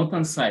on the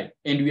northern side.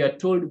 And we are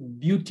told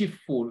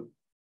beautiful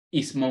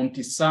is Mount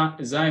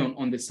Zion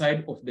on the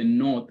side of the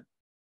north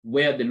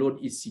where the Lord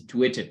is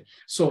situated.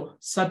 So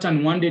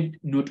Satan wanted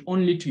not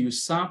only to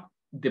usurp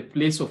the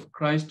place of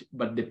Christ,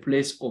 but the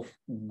place of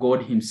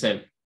God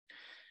himself.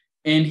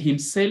 And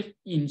himself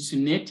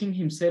insinuating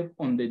himself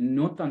on the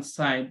northern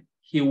side,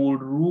 he will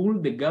rule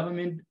the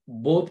government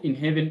both in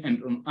heaven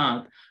and on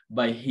earth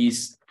by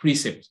his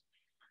precepts.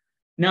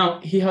 Now,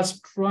 he has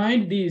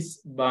tried this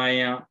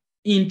by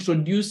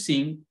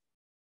introducing,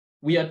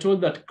 we are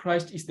told that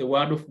Christ is the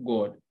word of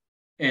God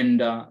and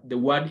the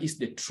word is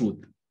the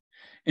truth.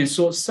 And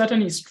so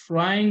Satan is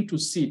trying to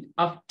sit,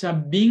 after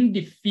being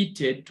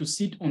defeated, to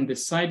sit on the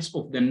sides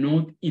of the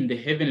north in the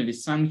heavenly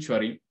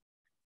sanctuary.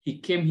 He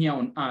came here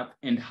on earth,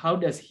 and how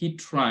does he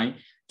try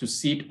to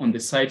sit on the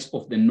sides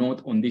of the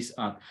north on this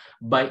earth?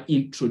 By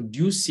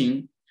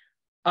introducing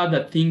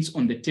other things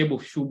on the table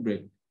of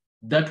showbread,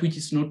 that which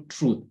is not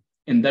truth.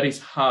 And that is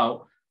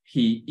how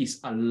he is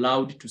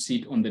allowed to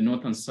sit on the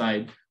northern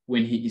side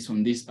when he is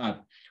on this earth.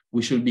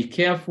 We should be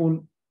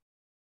careful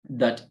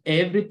that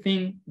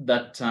everything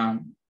that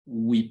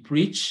we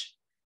preach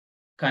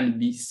can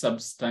be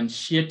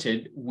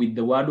substantiated with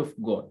the word of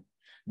God,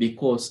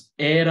 because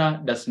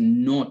error does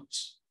not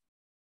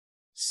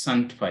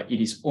sanctify. It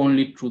is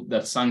only truth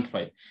that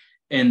sanctifies.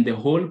 And the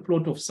whole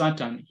plot of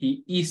Satan,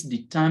 he is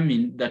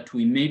determined that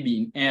we may be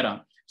in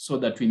error so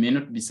that we may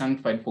not be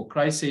sanctified. For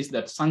Christ says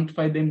that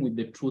sanctify them with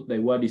the truth, thy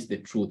word is the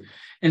truth.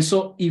 And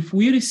so if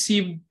we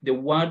receive the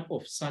word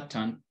of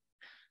Satan,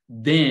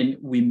 then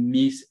we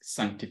miss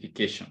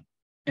sanctification.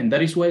 And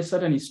that is why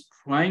Satan is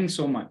trying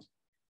so much.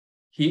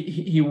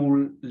 He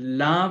will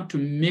love to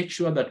make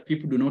sure that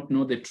people do not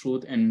know the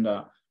truth. And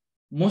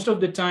most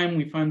of the time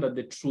we find that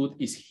the truth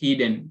is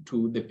hidden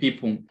to the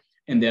people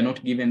and they're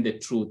not given the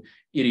truth.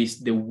 It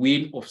is the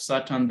will of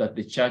Satan that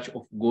the church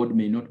of God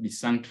may not be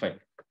sanctified.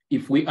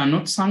 If we are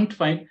not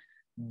sanctified,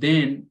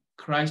 then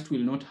Christ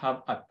will not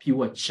have a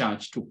pure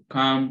church to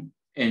come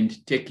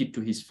and take it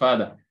to his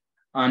Father.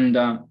 And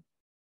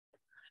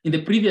in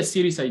the previous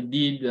series, I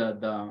did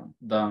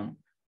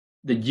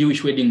the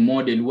Jewish wedding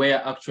model,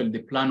 where actually the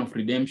plan of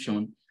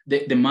redemption,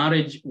 the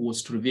marriage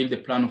was to reveal the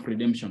plan of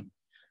redemption.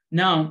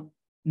 Now,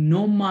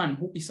 no man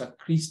who is a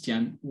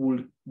Christian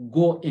will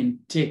go and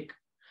take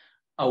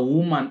a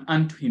woman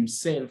unto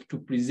himself to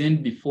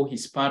present before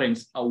his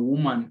parents a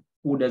woman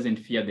who doesn't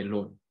fear the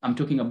Lord. I'm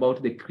talking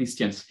about the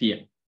Christian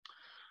sphere.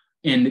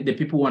 And the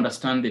people who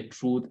understand the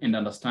truth and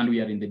understand we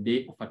are in the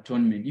day of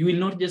atonement. You will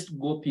not just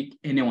go pick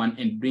anyone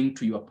and bring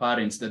to your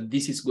parents that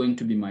this is going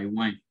to be my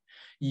wife.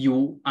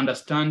 You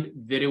understand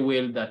very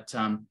well that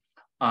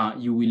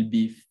you will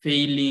be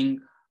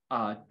failing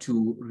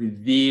to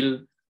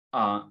reveal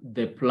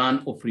the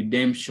plan of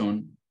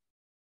redemption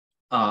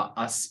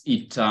as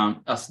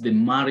the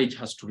marriage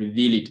has to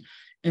reveal it.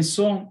 And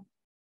so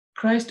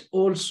Christ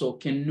also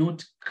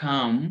cannot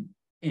come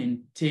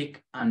and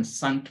take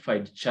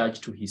unsanctified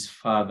church to his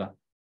Father.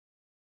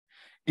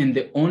 And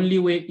the only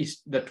way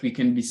is that we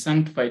can be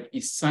sanctified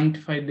is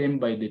sanctify them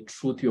by the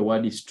truth. Your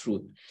word is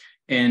truth.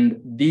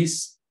 And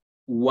this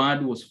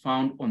word was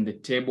found on the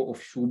table of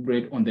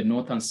showbread on the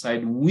northern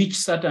side, which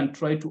Satan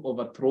tried to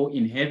overthrow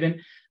in heaven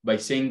by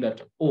saying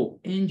that, oh,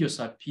 angels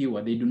are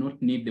pure. They do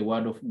not need the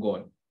word of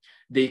God.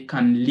 They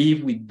can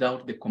live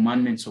without the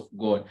commandments of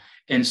God.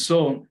 And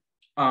so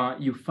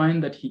you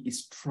find that he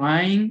is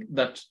trying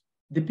that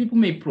the people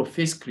may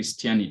profess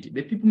Christianity.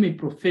 The people may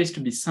profess to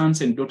be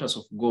sons and daughters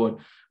of God,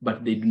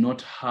 but they do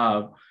not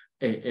have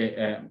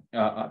a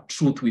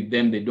truth with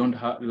them. They don't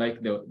have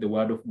like the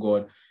word of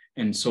God.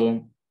 And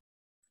so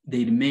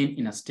they remain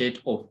in a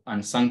state of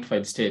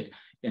unsanctified state.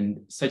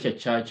 And such a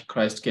church,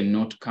 Christ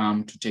cannot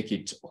come to take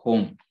it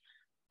home.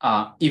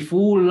 If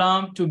we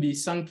love to be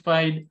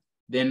sanctified,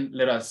 then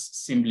let us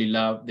simply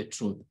love the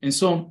truth. And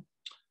so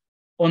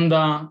on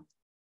the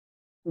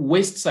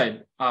west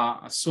side,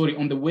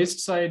 on the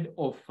west side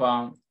of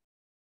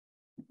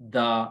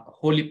the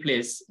holy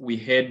place, we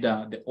had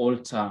the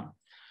altar,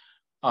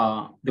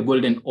 the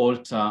golden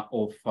altar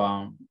of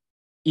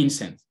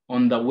incense.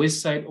 On the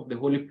west side of the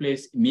holy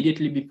place,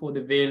 immediately before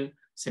the veil,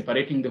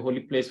 separating the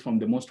holy place from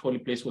the most holy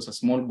place was a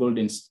small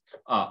golden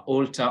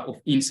altar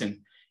of incense.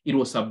 It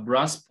was a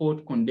brass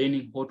pot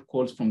containing hot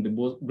coals from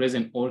the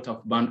brazen altar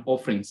of burnt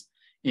offerings.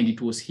 And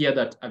it was here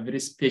that a very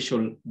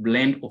special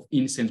blend of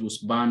incense was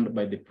burned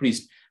by the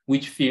priest,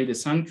 which filled the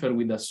sanctuary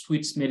with a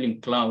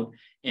sweet-smelling cloud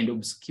and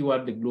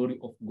obscured the glory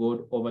of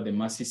God over the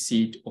mercy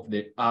seat of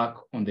the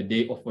ark on the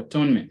Day of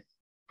Atonement,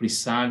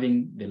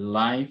 preserving the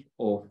life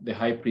of the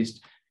high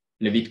priest,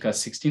 Leviticus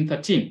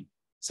 16:13.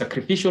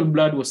 Sacrificial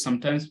blood was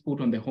sometimes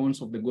put on the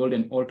horns of the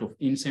golden altar of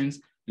incense,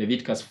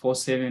 Leviticus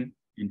 4:7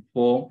 and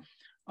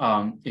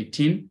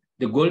 4:18.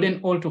 The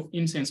golden altar of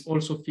incense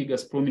also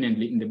figures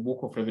prominently in the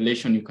book of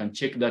Revelation. You can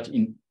check that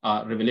in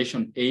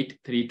Revelation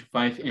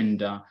 8:3-5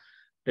 and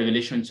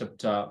Revelation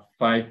chapter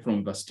 5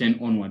 from verse 10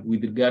 onward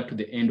with regard to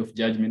the end of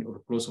judgment or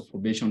close of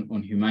probation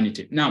on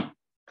humanity. Now,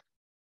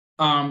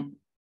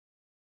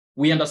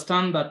 we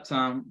understand that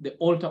the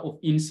altar of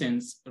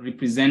incense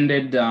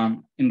represented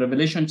in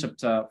Revelation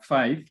chapter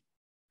 5.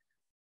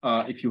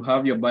 If you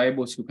have your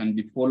Bibles, you can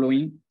be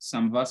following.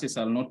 Some verses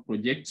I'll not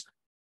project.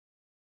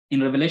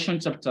 In Revelation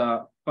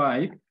chapter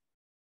 5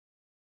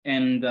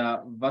 and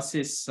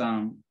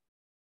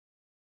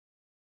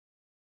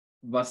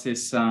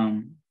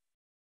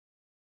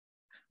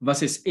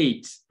verses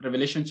 8,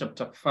 Revelation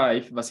chapter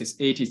 5, verses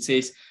 8, it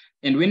says,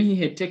 "And when he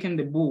had taken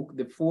the book,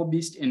 the four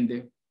beasts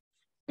and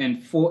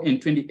 24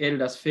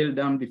 elders fell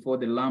down before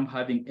the Lamb,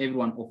 having every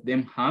one of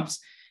them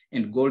harps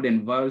and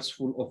golden vials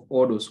full of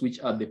odors, which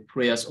are the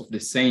prayers of the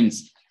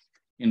saints."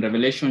 In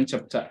Revelation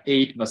chapter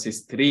 8,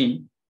 verses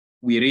 3,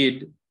 we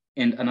read,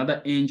 "And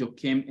another angel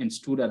came and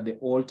stood at the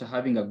altar,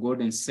 having a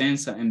golden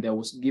censer, and there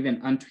was given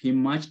unto him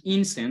much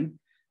incense,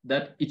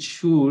 that he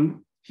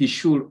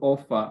should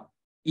offer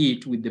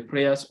it with the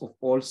prayers of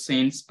all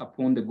saints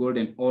upon the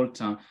golden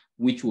altar,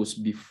 which was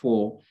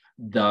before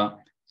the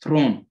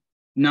throne."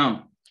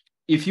 Now,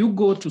 if you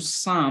go to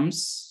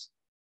Psalms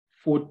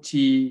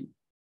 40,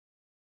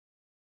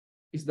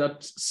 is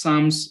that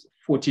Psalms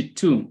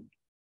 42?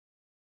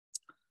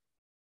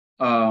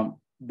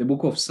 The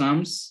book of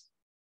Psalms,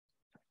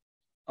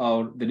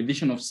 or the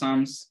division of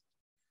Psalms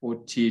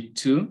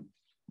 42.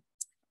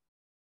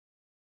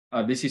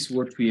 This is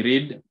what we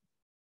read.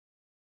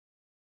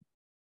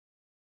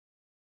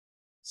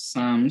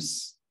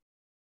 Psalms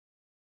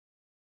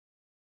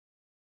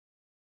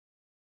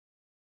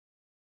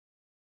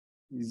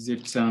is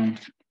it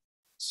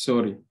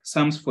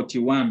Psalms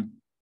 41.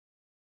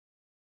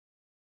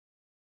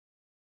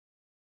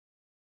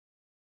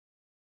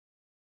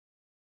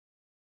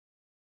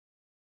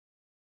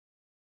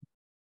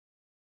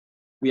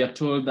 We are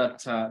told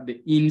that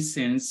the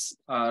incense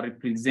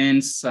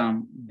represents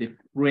the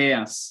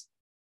prayers.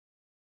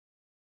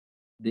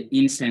 The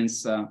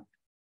incense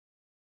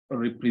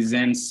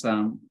represents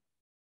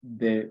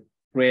the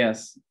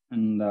prayers,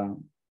 and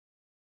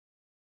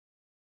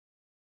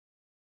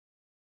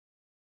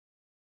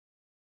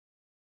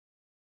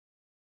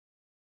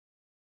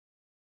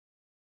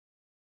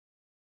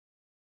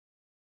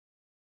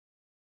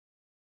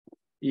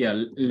yeah,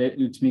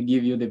 let me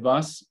give you the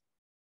verse.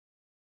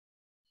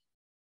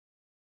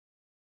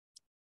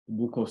 The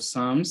book of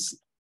Psalms,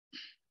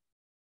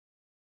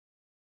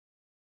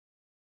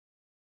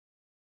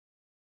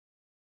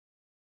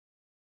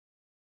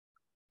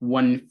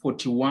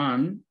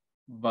 (141)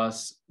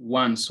 verse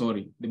 1,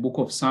 the book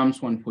of Psalms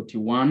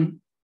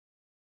 141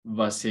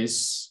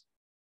 verses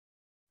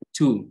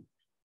 2.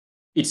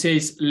 It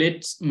says,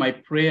 "Let my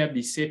prayer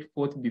be set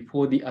forth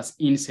before thee as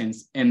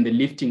incense, and the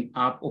lifting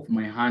up of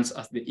my hands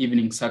as the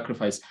evening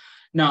sacrifice."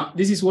 Now,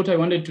 this is what I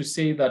wanted to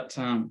say, that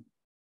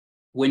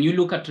when you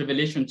look at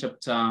Revelation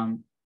chapter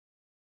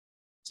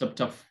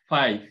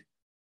 5,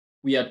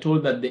 we are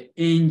told that the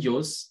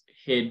angels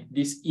had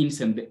this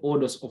incense, the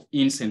odors of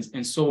incense.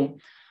 And so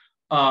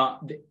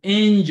the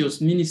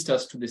angels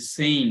ministers to the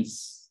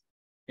saints,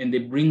 and they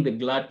bring the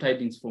glad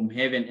tidings from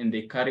heaven, and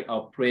they carry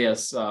our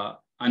prayers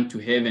unto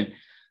heaven.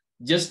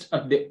 Just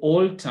at the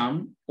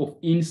altar of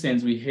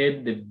incense, we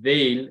had the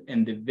veil,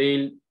 and the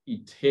veil,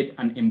 it had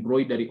an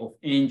embroidery of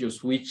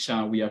angels, which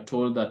we are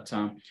told that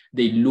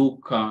they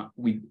look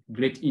with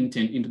great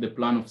intent into the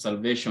plan of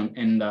salvation.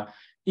 And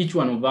each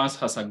one of us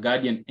has a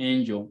guardian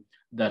angel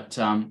that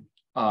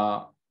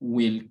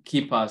will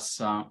keep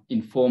us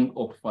informed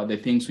of the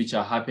things which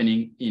are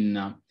happening in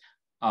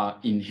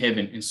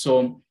heaven. And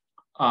so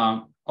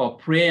our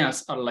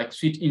prayers are like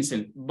sweet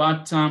incense.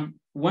 But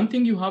one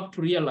thing you have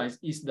to realize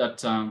is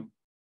that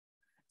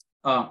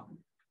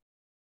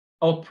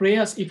our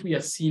prayers, if we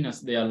are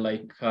sinners, they are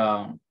like,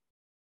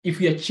 if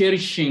we are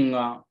cherishing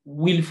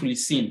willfully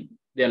sin,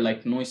 they are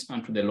like noise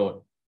unto the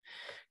Lord.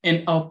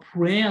 And our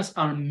prayers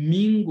are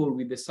mingled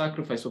with the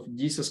sacrifice of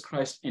Jesus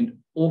Christ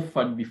and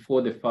offered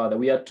before the Father.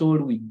 We are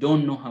told we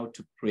don't know how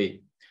to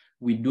pray.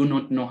 We do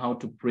not know how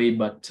to pray,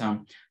 but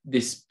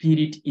the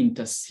Spirit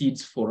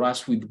intercedes for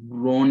us with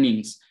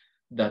groanings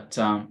that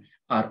are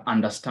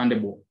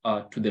understandable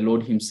to the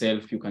Lord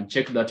himself. You can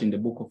check that in the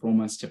book of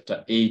Romans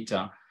chapter 8.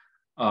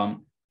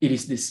 It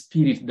is the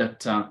Spirit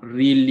that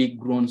really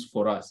groans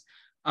for us.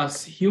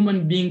 as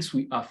human beings,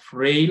 we are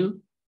frail,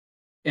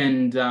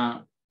 and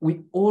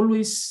we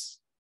always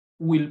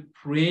will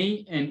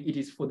pray, and it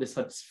is for the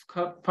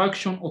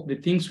satisfaction of the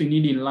things we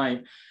need in life.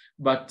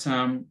 But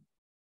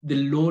the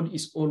Lord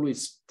is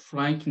always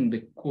striking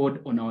the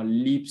chord on our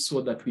lips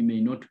so that we may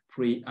not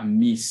pray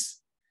amiss,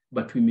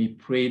 but we may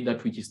pray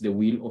that which is the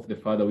will of the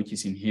Father which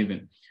is in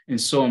heaven. And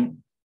so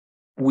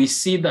we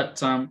see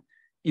that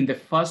in the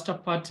first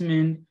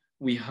apartment,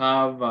 we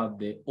have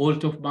the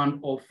altar of burnt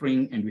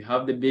offering, and we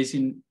have the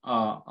basin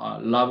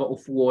lava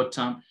of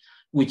water,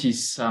 which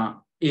is a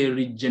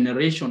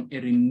regeneration, a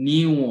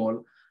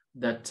renewal,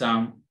 that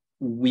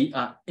we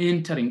are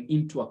entering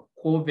into a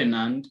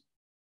covenant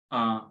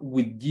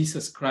with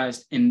Jesus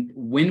Christ. And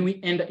when we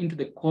enter into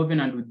the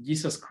covenant with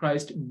Jesus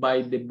Christ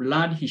by the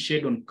blood he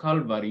shed on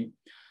Calvary,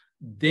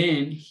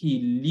 then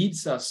he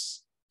leads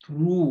us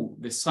through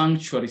the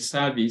sanctuary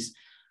service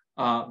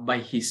by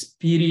his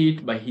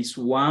Spirit, by his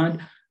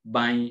word,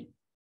 by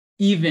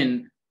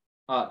even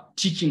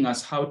teaching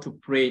us how to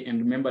pray. And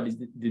remember,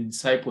 the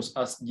disciples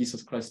asked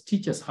Jesus Christ,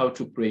 teach us how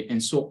to pray.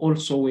 And so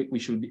also we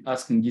should be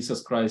asking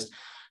Jesus Christ,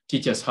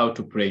 teach us how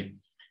to pray.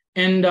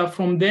 And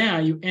from there,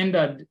 you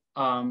ended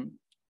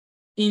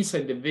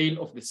inside the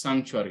veil of the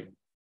sanctuary.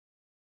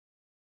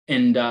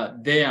 And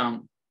there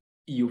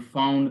you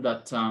found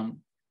that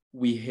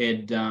we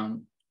had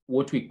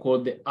what we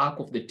call the Ark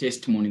of the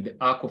Testimony, the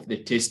Ark of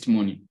the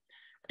Testimony.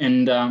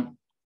 And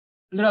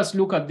let us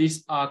look at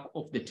this Ark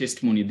of the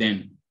Testimony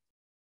then.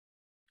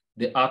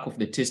 The Ark of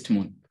the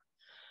Testimony.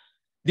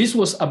 This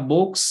was a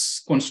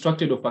box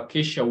constructed of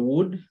acacia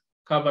wood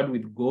covered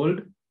with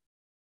gold.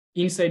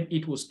 Inside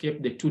it was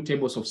kept the 2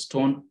 tables of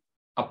stone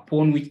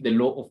upon which the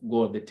law of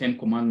God, the 10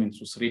 Commandments,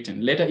 was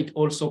written. Later it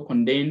also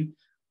contained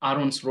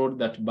Aaron's rod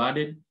that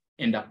budded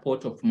and a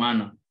pot of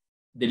manna.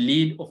 The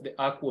lid of the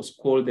ark was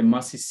called the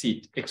mercy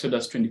seat,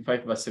 Exodus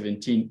 25, verse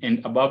 17.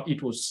 And above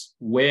it was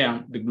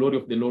where the glory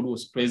of the Lord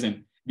was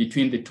present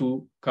between the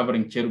 2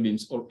 covering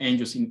cherubims or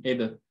angels in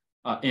either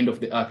end of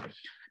the ark.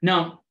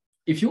 Now,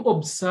 if you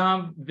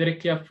observe very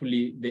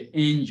carefully, the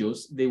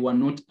angels, they were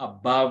not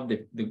above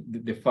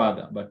the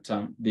Father, but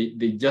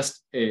they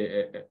just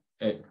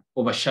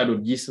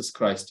overshadowed Jesus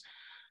Christ.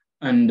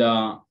 And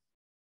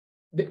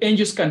the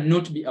angels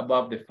cannot be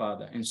above the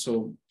Father. And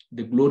so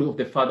the glory of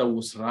the Father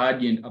was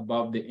radiant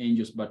above the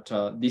angels, but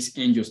these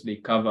angels, they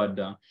covered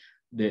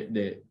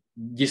the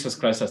Jesus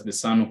Christ as the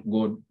Son of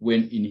God,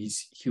 when in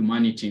his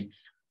humanity,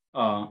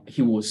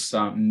 he was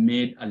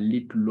made a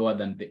little lower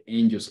than the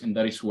angels, and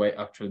that is why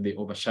actually they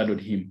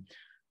overshadowed him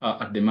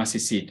at the mercy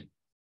seat.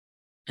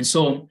 And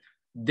so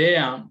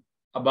there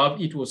above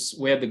it was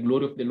where the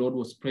glory of the Lord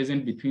was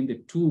present between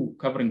the 2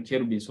 covering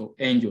cherubims or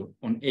angel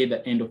on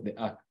either end of the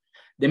ark.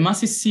 The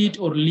mercy seat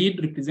or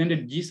lid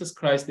represented Jesus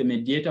Christ, the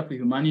mediator for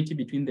humanity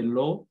between the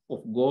law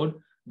of God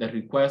that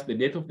requires the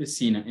death of the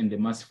sinner and the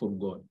merciful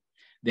God.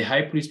 The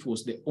high priest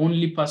was the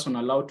only person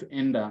allowed to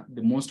enter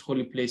the most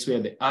holy place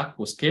where the ark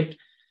was kept,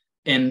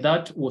 and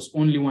that was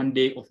only one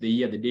day of the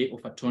year, the Day of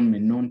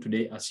Atonement, known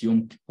today as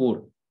Yom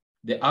Kippur.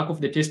 The Ark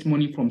of the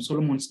Testimony from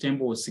Solomon's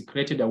temple was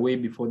secreted away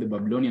before the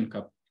Babylonian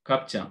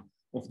capture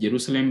of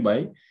Jerusalem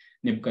by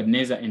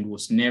Nebuchadnezzar and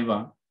was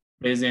never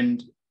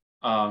present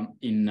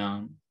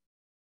in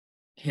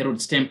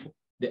Herod's temple.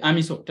 The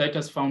armies of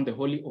Titus found the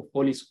Holy of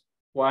Holies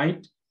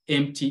quite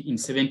empty in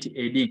 70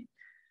 AD.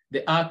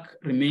 The ark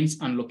remains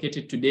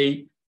unlocated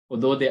today,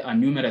 although there are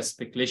numerous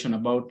speculations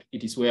about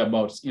its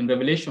whereabouts. In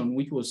Revelation,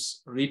 which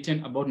was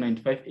written about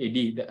 95 AD,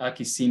 the ark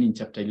is seen in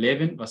chapter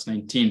 11, verse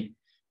 19.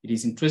 It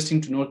is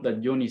interesting to note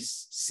that John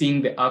is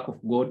seeing the ark of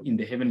God in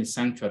the heavenly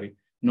sanctuary,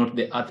 not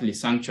the earthly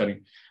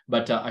sanctuary.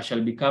 But I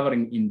shall be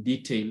covering in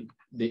detail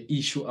the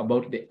issue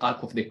about the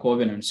Ark of the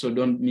Covenant. So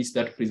don't miss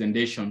that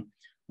presentation,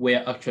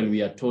 where actually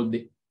we are told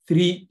the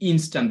 3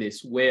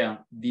 instances where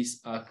this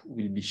ark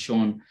will be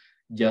shown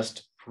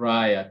just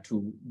prior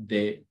to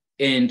the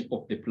end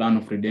of the plan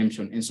of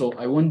redemption. And so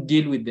I won't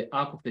deal with the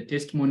Ark of the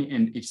Testimony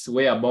and its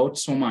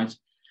whereabouts so much,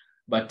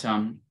 but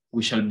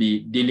we shall be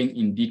dealing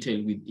in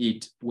detail with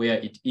it, where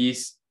it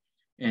is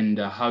and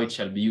how it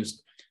shall be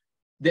used.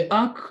 The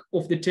Ark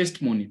of the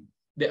Testimony,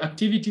 the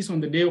activities on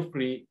the Day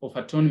of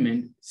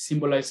Atonement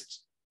symbolized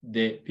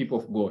the people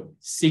of God,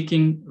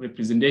 seeking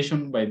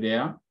representation by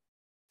their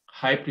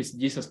high priest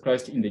Jesus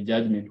Christ in the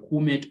judgment, who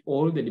met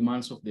all the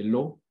demands of the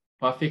law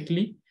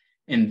perfectly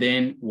and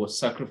then was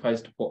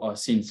sacrificed for our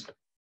sins.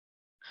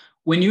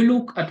 When you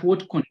look at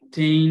what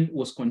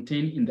was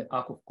contained in the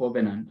Ark of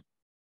Covenant,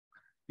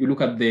 you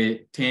look at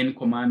the 10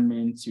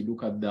 Commandments, you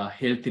look at the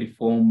health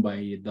reform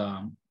by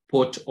the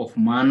pot of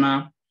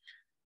manna,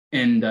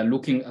 and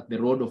looking at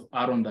the rod of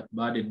Aaron that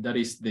budded, that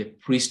is the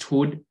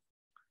priesthood,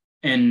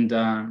 and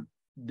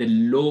the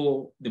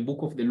law, the book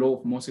of the law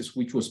of Moses,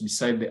 which was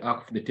beside the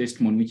Ark of the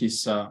Testimony, which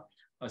is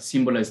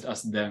symbolized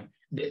as the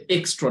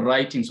extra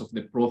writings of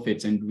the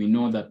prophets. And we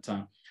know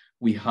that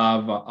we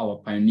have our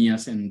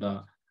pioneers and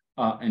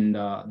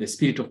the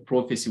spirit of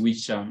prophecy,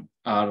 which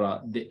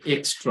are the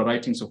extra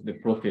writings of the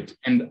prophet.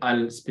 And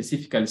I'll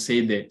specifically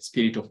say the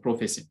spirit of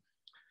prophecy.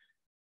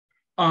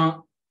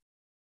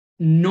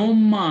 no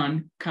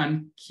man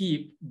can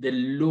keep the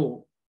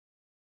law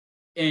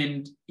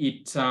and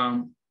it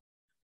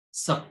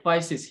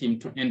suffices him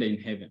to enter in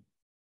heaven.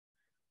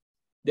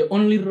 The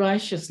only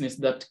righteousness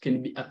that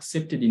can be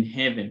accepted in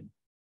heaven,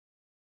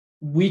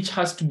 which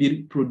has to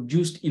be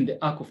produced in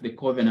the Ark of the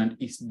Covenant,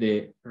 is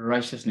the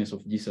righteousness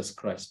of Jesus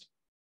Christ.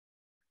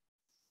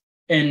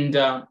 And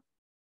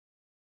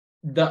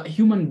the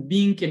human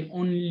being can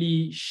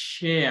only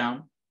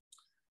share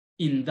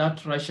in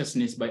that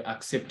righteousness by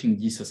accepting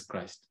Jesus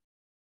Christ.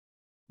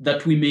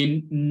 That we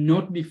may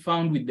not be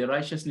found with the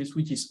righteousness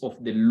which is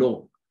of the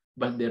law,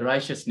 but the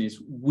righteousness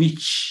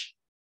which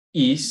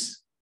is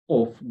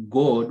of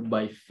God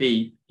by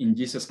faith in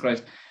Jesus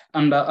Christ.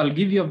 And I'll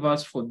give you a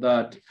verse for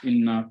that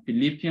in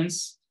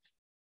Philippians,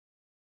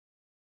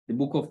 the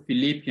book of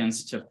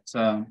Philippians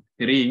chapter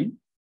 3.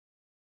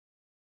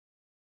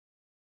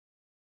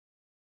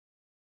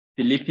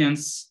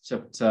 Philippians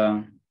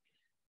chapter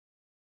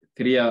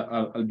 3,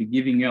 I'll be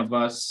giving you a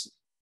verse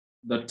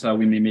that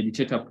we may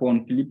meditate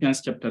upon.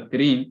 Philippians chapter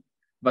 3,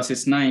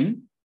 verses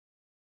 9.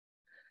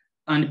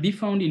 And be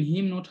found in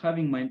him, not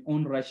having mine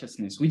own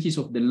righteousness, which is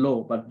of the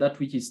law, but that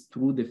which is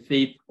through the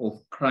faith of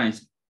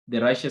Christ,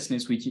 the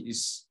righteousness which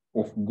is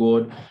of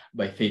God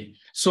by faith.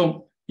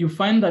 So you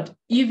find that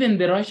even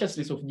the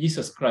righteousness of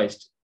Jesus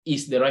Christ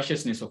is the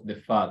righteousness of the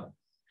Father.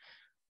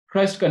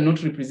 Christ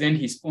cannot represent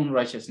his own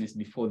righteousness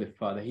before the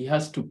Father. He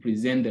has to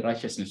present the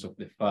righteousness of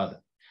the Father.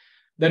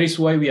 That is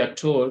why we are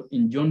told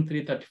in John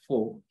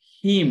 3:34,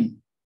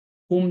 him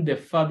whom the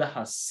Father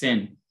has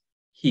sent,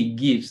 he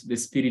gives the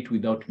Spirit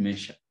without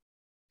measure.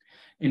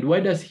 And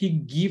why does he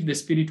give the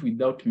Spirit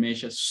without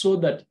measure? So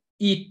that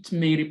it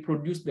may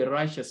reproduce the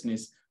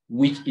righteousness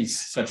which is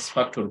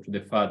satisfactory to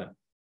the Father.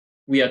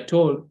 We are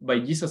told by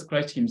Jesus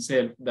Christ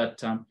himself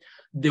that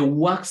the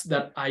works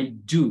that I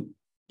do,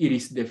 it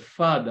is the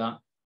Father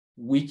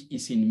which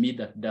is in me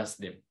that does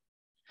them.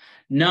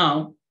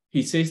 Now,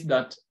 he says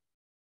that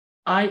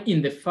I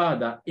in the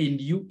Father and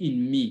you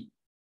in me,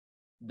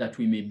 that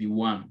we may be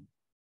one.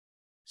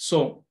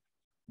 So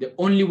the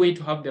only way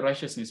to have the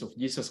righteousness of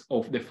Jesus,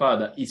 of the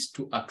Father, is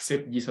to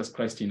accept Jesus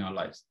Christ in our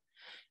lives.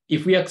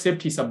 If we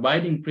accept his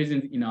abiding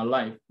presence in our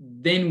life,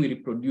 then we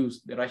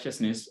reproduce the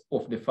righteousness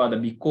of the Father,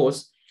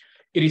 because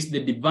it is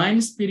the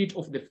divine spirit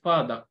of the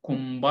Father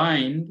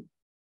combined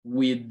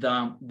with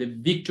the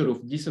victory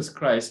of Jesus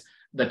Christ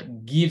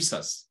that gives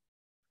us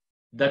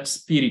that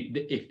spirit,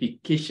 the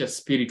efficacious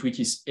spirit, which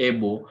is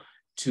able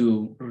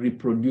to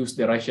reproduce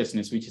the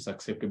righteousness which is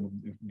acceptable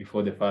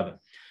before the Father.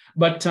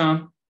 But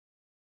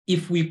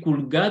if we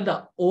could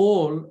gather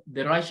all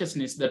the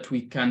righteousness that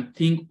we can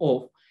think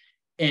of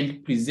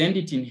and present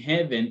it in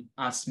heaven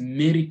as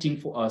meriting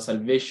for our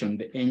salvation,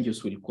 the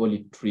angels will call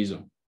it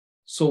treason.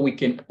 So we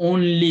can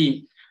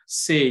only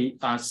say,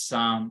 as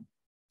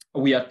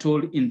we are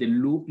told in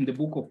the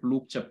book of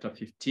Luke chapter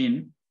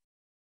 15,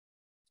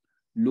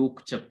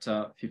 Luke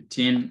chapter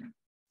 15,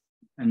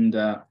 and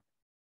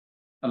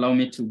allow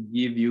me to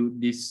give you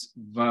this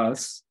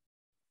verse.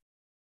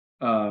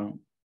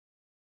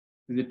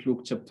 Is it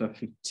Luke chapter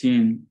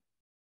 15?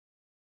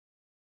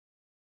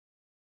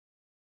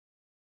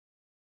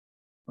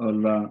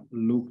 Or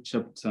Luke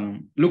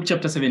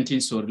chapter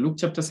 17, sorry. Luke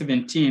chapter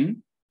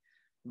 17,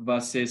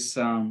 verses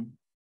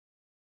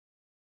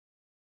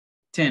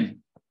 10.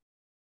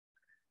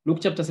 Luke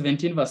chapter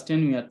 17, verse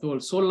 10, we are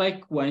told, so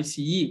likewise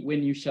ye,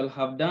 when you shall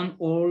have done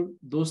all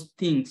those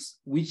things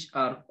which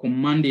are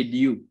commanded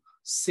you,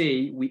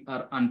 say, we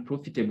are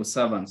unprofitable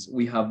servants.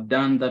 We have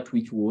done that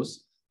which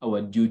was our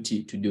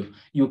duty to do.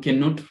 You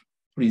cannot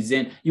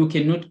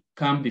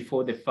come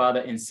before the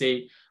Father and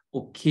say,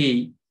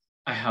 okay,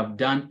 I have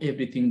done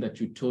everything that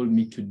you told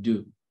me to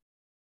do,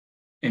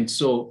 and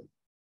so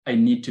I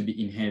need to be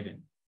in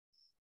heaven.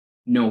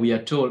 No, we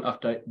are told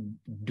after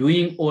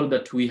doing all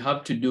that we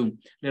have to do,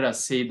 let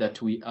us say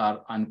that we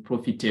are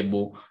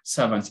unprofitable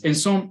servants. And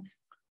so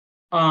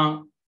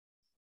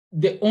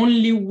the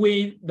only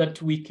way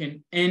that we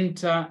can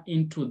enter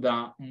into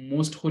the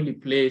most holy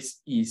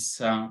place is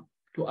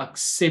to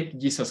accept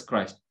Jesus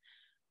Christ.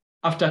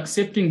 After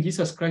accepting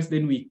Jesus Christ,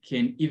 then we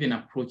can even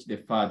approach the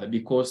Father,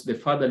 because the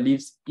Father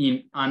lives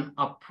in an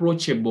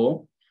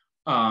approachable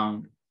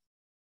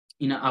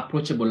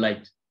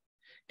light.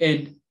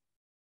 And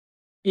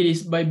it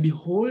is by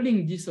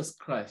beholding Jesus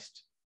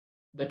Christ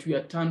that we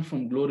are turned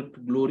from glory to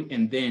glory,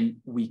 and then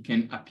we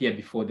can appear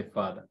before the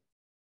Father.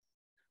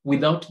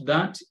 Without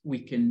that, we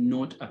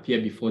cannot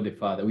appear before the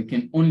Father. We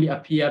can only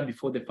appear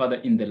before the Father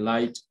in the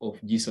light of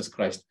Jesus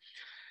Christ.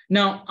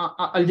 Now,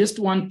 I just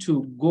want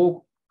to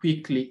go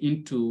quickly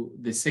into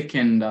the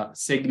second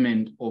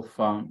segment of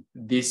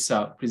this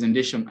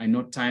presentation. I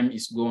know time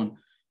is gone,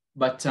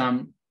 but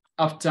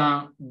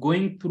after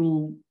going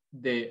through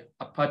the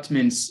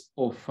apartments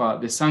of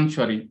the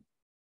sanctuary,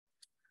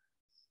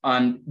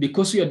 and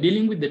because we are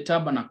dealing with the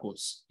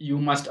tabernacles, you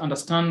must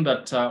understand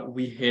that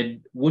we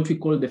had what we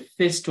call the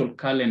festal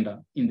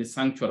calendar in the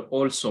sanctuary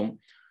also,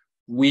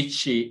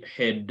 which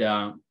had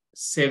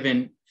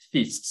 7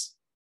 feasts.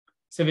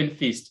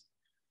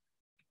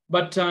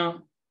 But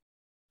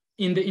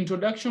in the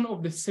introduction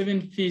of the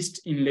seventh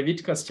feast in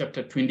Leviticus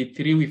chapter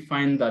 23, we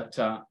find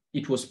that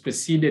it was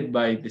preceded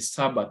by the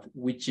Sabbath,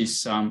 which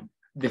is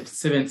the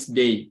seventh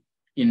day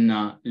in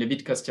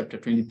Leviticus chapter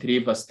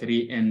 23, verse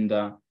 3. And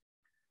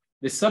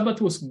the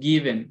Sabbath was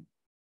given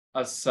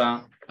as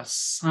a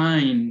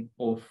sign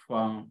of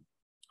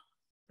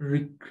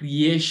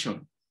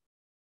recreation.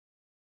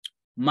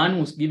 Man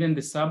was given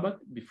the Sabbath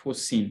before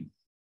sin,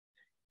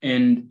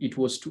 and it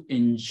was to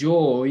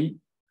enjoy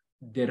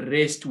the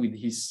rest with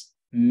his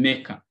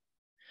maker.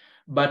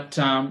 But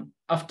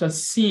after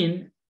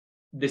sin,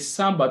 the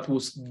Sabbath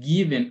was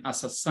given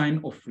as a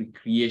sign of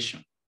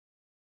recreation.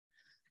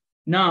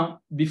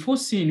 Now, before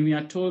sin, we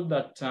are told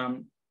that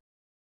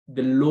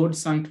the Lord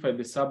sanctified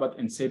the Sabbath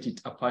and set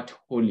it apart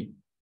holy.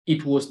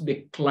 It was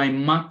the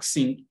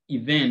climaxing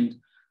event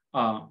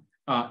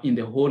in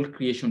the whole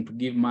creation to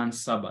give man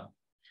Sabbath.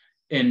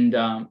 And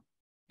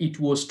it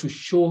was to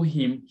show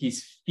him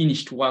his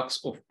finished works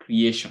of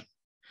creation.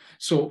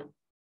 So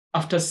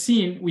after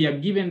sin, we are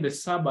given the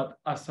Sabbath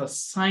as a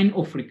sign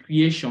of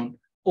recreation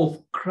of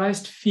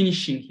Christ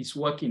finishing his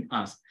work in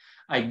us.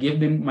 I gave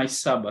them my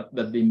Sabbath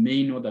that they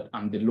may know that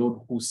I'm the Lord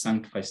who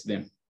sanctifies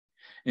them.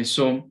 And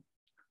so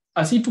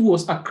as it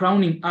was a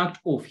crowning act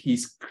of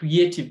his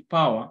creative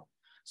power,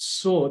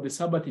 so the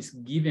Sabbath is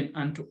given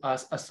unto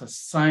us as a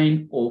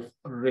sign of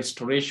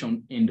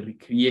restoration and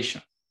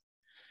recreation.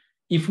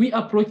 If we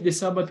approach the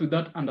Sabbath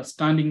without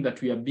understanding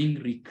that we are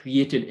being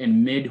recreated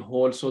and made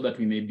whole so that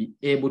we may be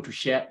able to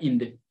share in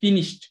the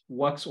finished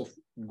works of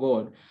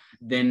God,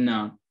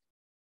 then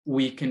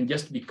we can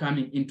just be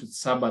coming into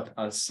Sabbath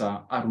as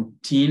a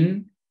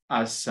routine,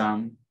 as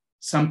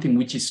something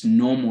which is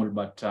normal,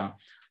 but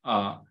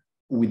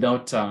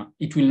without,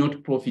 it will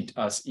not profit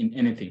us in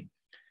anything.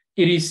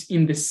 It is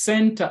in the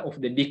center of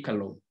the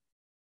Decalogue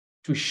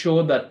to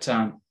show that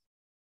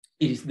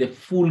it is the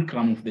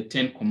fulcrum of the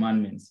 10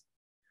 Commandments.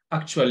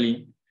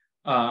 Actually,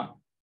 no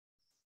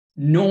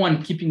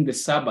one keeping the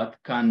Sabbath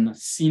can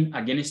sin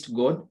against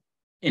God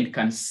and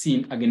can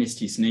sin against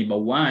his neighbor.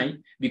 Why?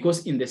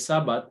 Because in the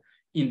Sabbath,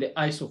 in the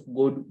eyes of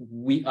God,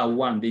 we are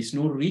one. There's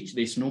no rich,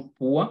 there's no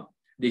poor,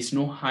 there's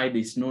no high,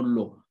 there's no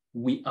low.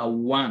 We are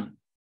one.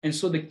 And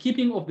so the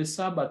keeping of the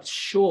Sabbath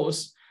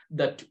shows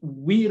that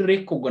we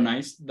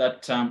recognize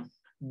that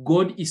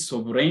God is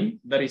sovereign.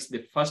 That is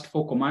the first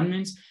 4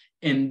 commandments.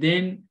 And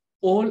then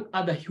all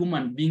other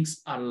human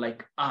beings are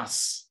like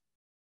us.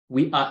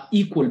 We are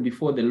equal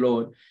before the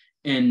Lord,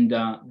 and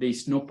there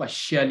is no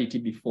partiality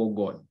before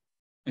God.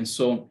 And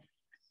so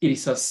it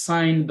is a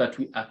sign that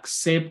we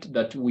accept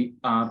that we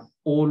are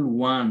all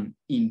one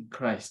in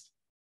Christ,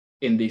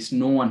 and there is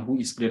no one who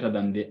is greater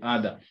than the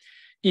other.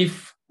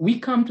 If we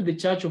come to the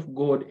church of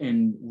God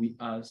and we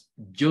are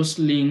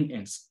jostling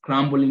and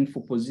scrambling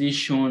for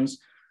positions,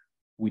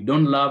 we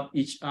don't love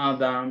each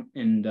other,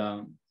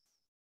 and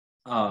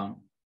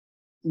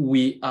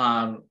we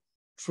are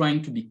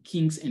trying to be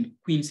kings and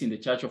queens in the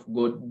church of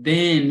God,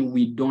 then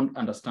we don't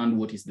understand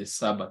what is the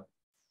Sabbath.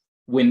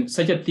 When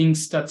such a thing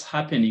starts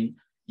happening,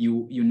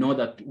 you know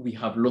that we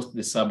have lost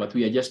the Sabbath.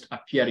 We are just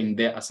appearing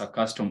there as a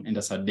custom and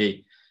as a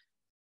day.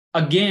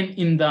 Again,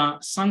 in the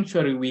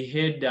sanctuary, we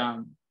had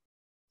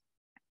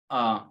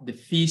the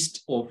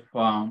feast of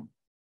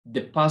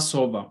the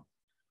Passover,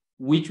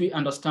 which we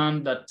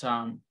understand that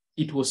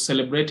it was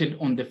celebrated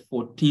on the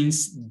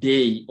 14th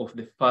day of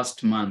the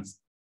first month.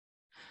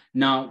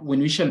 Now,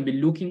 when we shall be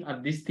looking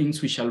at these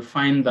things, we shall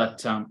find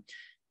that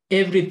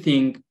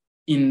everything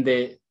in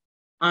the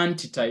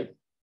antitype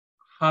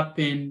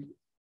happened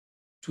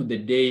to the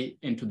day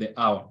and to the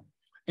hour.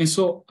 And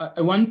so I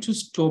want to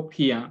stop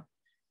here,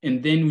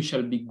 and then we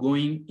shall be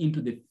going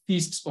into the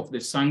feasts of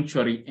the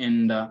sanctuary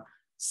and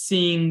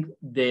seeing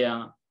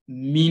their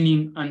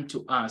meaning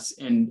unto us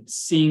and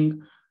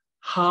seeing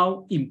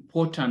how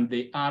important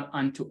they are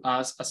unto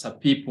us as a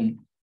people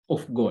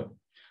of God.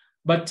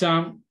 But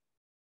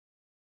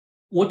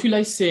what will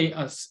I say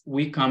as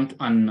we come to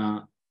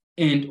an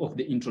end of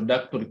the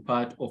introductory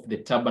part of the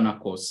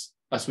Tabernacles,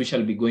 as we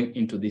shall be going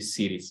into this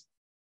series?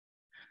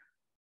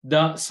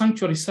 The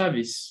sanctuary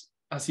service,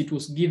 as it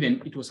was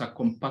given, it was a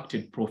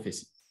compacted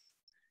prophecy.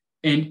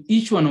 And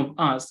each one of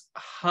us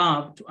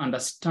have to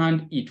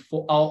understand it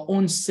for our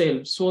own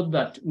self so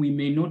that we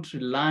may not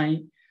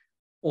rely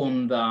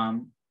on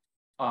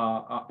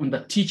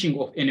the teaching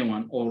of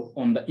anyone or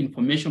on the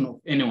information of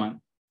anyone,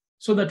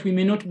 so that we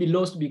may not be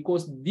lost,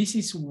 because this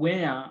is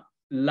where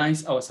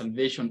lies our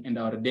salvation and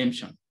our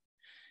redemption.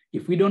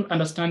 If we don't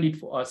understand it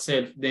for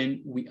ourselves,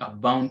 then we are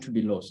bound to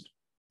be lost.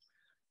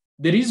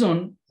 The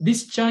reason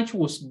this church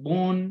was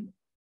born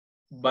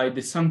by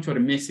the sanctuary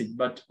message,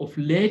 but of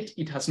late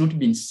it has not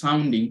been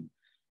sounding,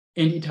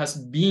 and it has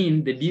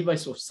been the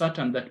device of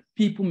Satan that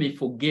people may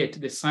forget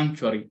the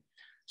sanctuary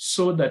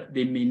so that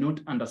they may not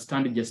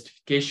understand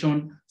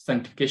justification,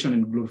 sanctification,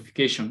 and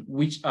glorification,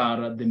 which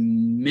are the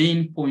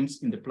main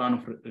points in the plan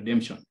of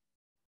redemption.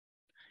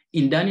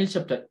 In Daniel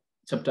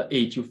chapter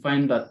 8, you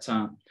find that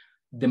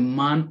the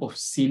man of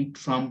sin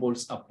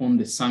trembles upon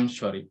the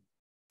sanctuary,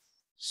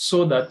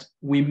 so that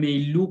we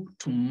may look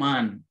to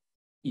man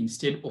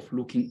instead of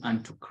looking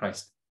unto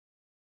Christ.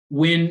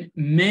 When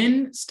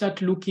men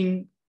start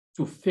looking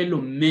to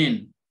fellow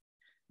men,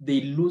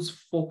 they lose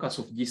focus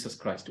of Jesus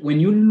Christ. When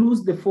you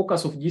lose the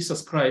focus of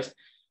Jesus Christ,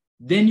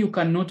 then you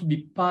cannot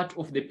be part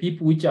of the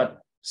people which are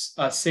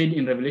said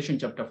in Revelation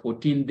chapter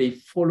 14, they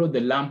follow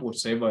the Lamb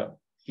whatsoever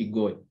he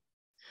goeth.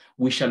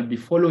 We shall be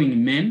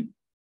following men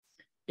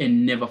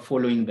and never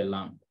following the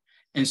Lamb.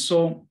 And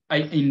so I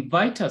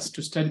invite us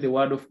to study the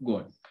word of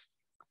God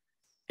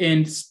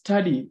and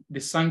study the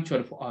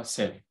sanctuary for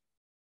ourselves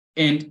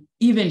and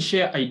even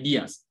share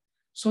ideas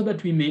so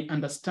that we may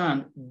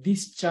understand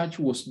this church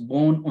was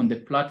born on the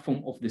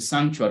platform of the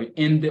sanctuary,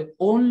 and the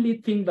only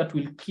thing that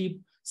will keep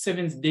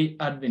Seventh-day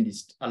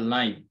Adventists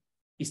alive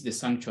is the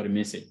sanctuary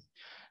message.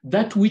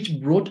 That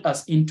which brought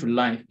us into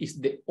life is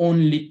the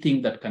only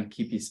thing that can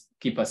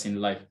keep us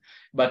in life.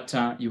 But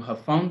you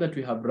have found that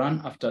we have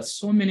run after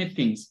so many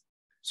things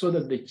so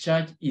that the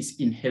church is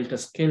in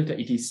helter-skelter.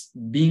 It is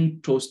being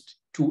tossed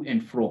to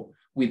and fro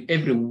with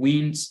every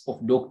winds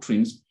of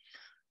doctrines.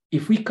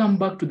 If we come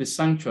back to the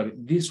sanctuary,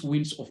 these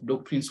winds of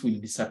doctrines will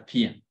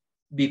disappear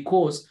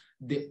because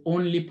the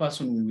only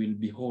person we will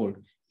behold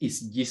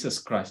is Jesus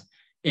Christ.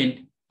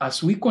 And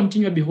as we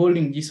continue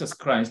beholding Jesus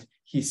Christ,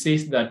 he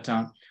says that,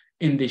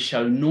 and they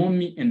shall know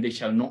me and they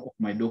shall know of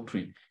my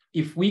doctrine.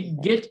 If we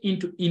get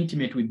into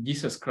intimate with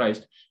Jesus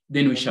Christ,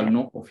 then we shall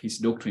know of his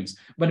doctrines.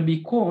 But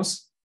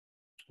because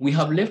we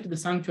have left the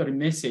sanctuary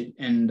message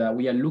and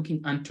we are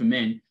looking unto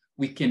men,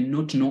 we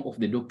cannot know of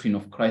the doctrine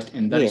of Christ.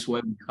 And that is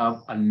why we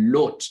have a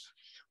lot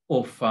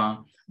of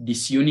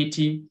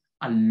disunity,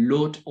 a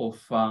lot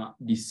of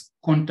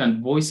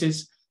discontent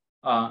voices,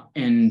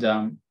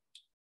 and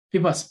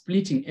people are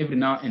splitting every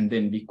now and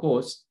then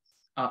because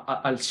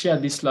I'll share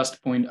this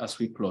last point as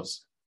we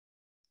close.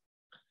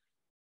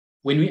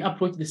 When we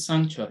approach the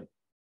sanctuary,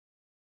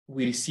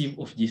 we receive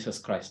of Jesus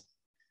Christ.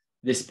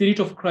 The Spirit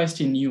of Christ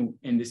in you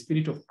and the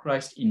Spirit of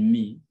Christ in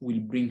me will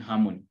bring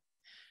harmony.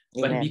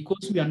 Amen. But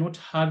because we are not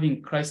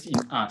having Christ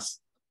in us,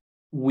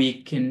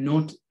 we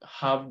cannot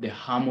have the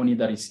harmony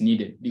that is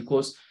needed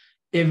because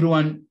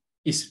everyone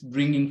is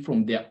drinking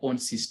from their own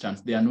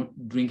cisterns. They are not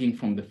drinking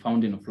from the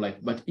fountain of life.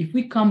 But if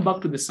we come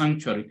back to the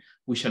sanctuary,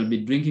 we shall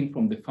be drinking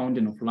from the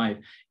fountain of life.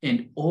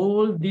 And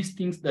all these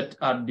things that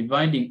are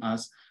dividing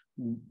us,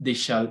 they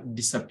shall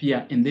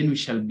disappear, and then we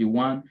shall be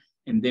one,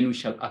 and then we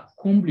shall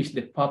accomplish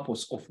the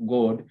purpose of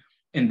God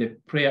and the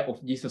prayer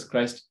of Jesus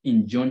Christ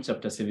in John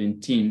chapter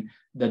 17,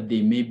 that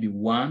they may be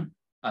one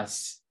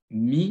as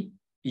me,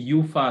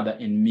 you, Father,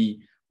 and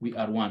me, we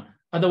are one.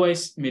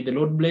 Otherwise, may the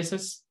Lord bless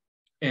us,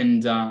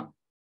 and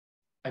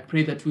I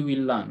pray that we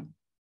will learn.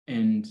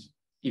 And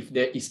if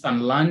there is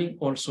unlearning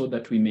also,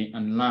 that we may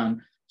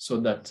unlearn so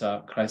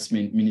that Christ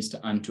may minister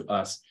unto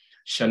us.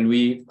 Shall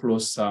we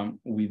close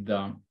with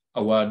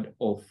a word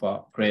of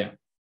prayer?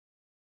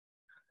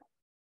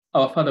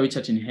 Our Father which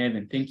art in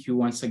heaven, thank you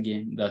once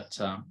again that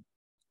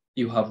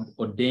you have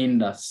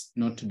ordained us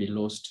not to be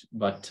lost,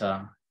 but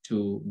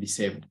to be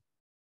saved.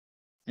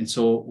 And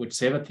so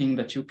whatever thing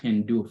that you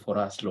can do for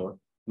us, Lord,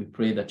 we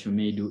pray that you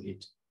may do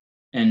it.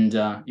 And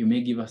you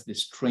may give us the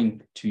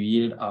strength to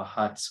yield our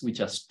hearts, which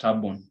are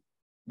stubborn,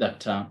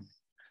 that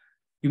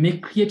you may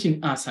create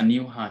in us a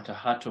new heart, a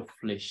heart of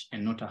flesh,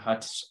 and not a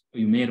heart,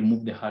 you may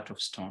remove the heart of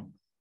stone.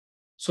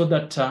 So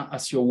that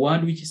as your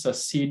word, which is a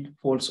seed,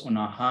 falls on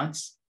our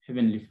hearts,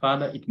 Heavenly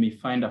Father, it may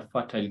find a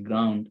fertile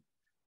ground,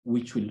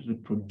 which will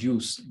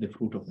reproduce the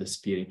fruit of the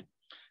Spirit.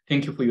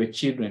 Thank you for your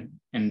children.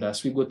 And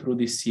as we go through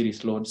this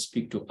series, Lord,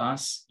 speak to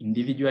us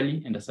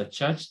individually and as a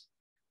church.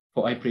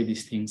 For I pray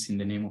these things in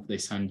the name of thy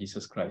Son,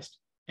 Jesus Christ.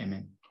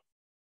 Amen.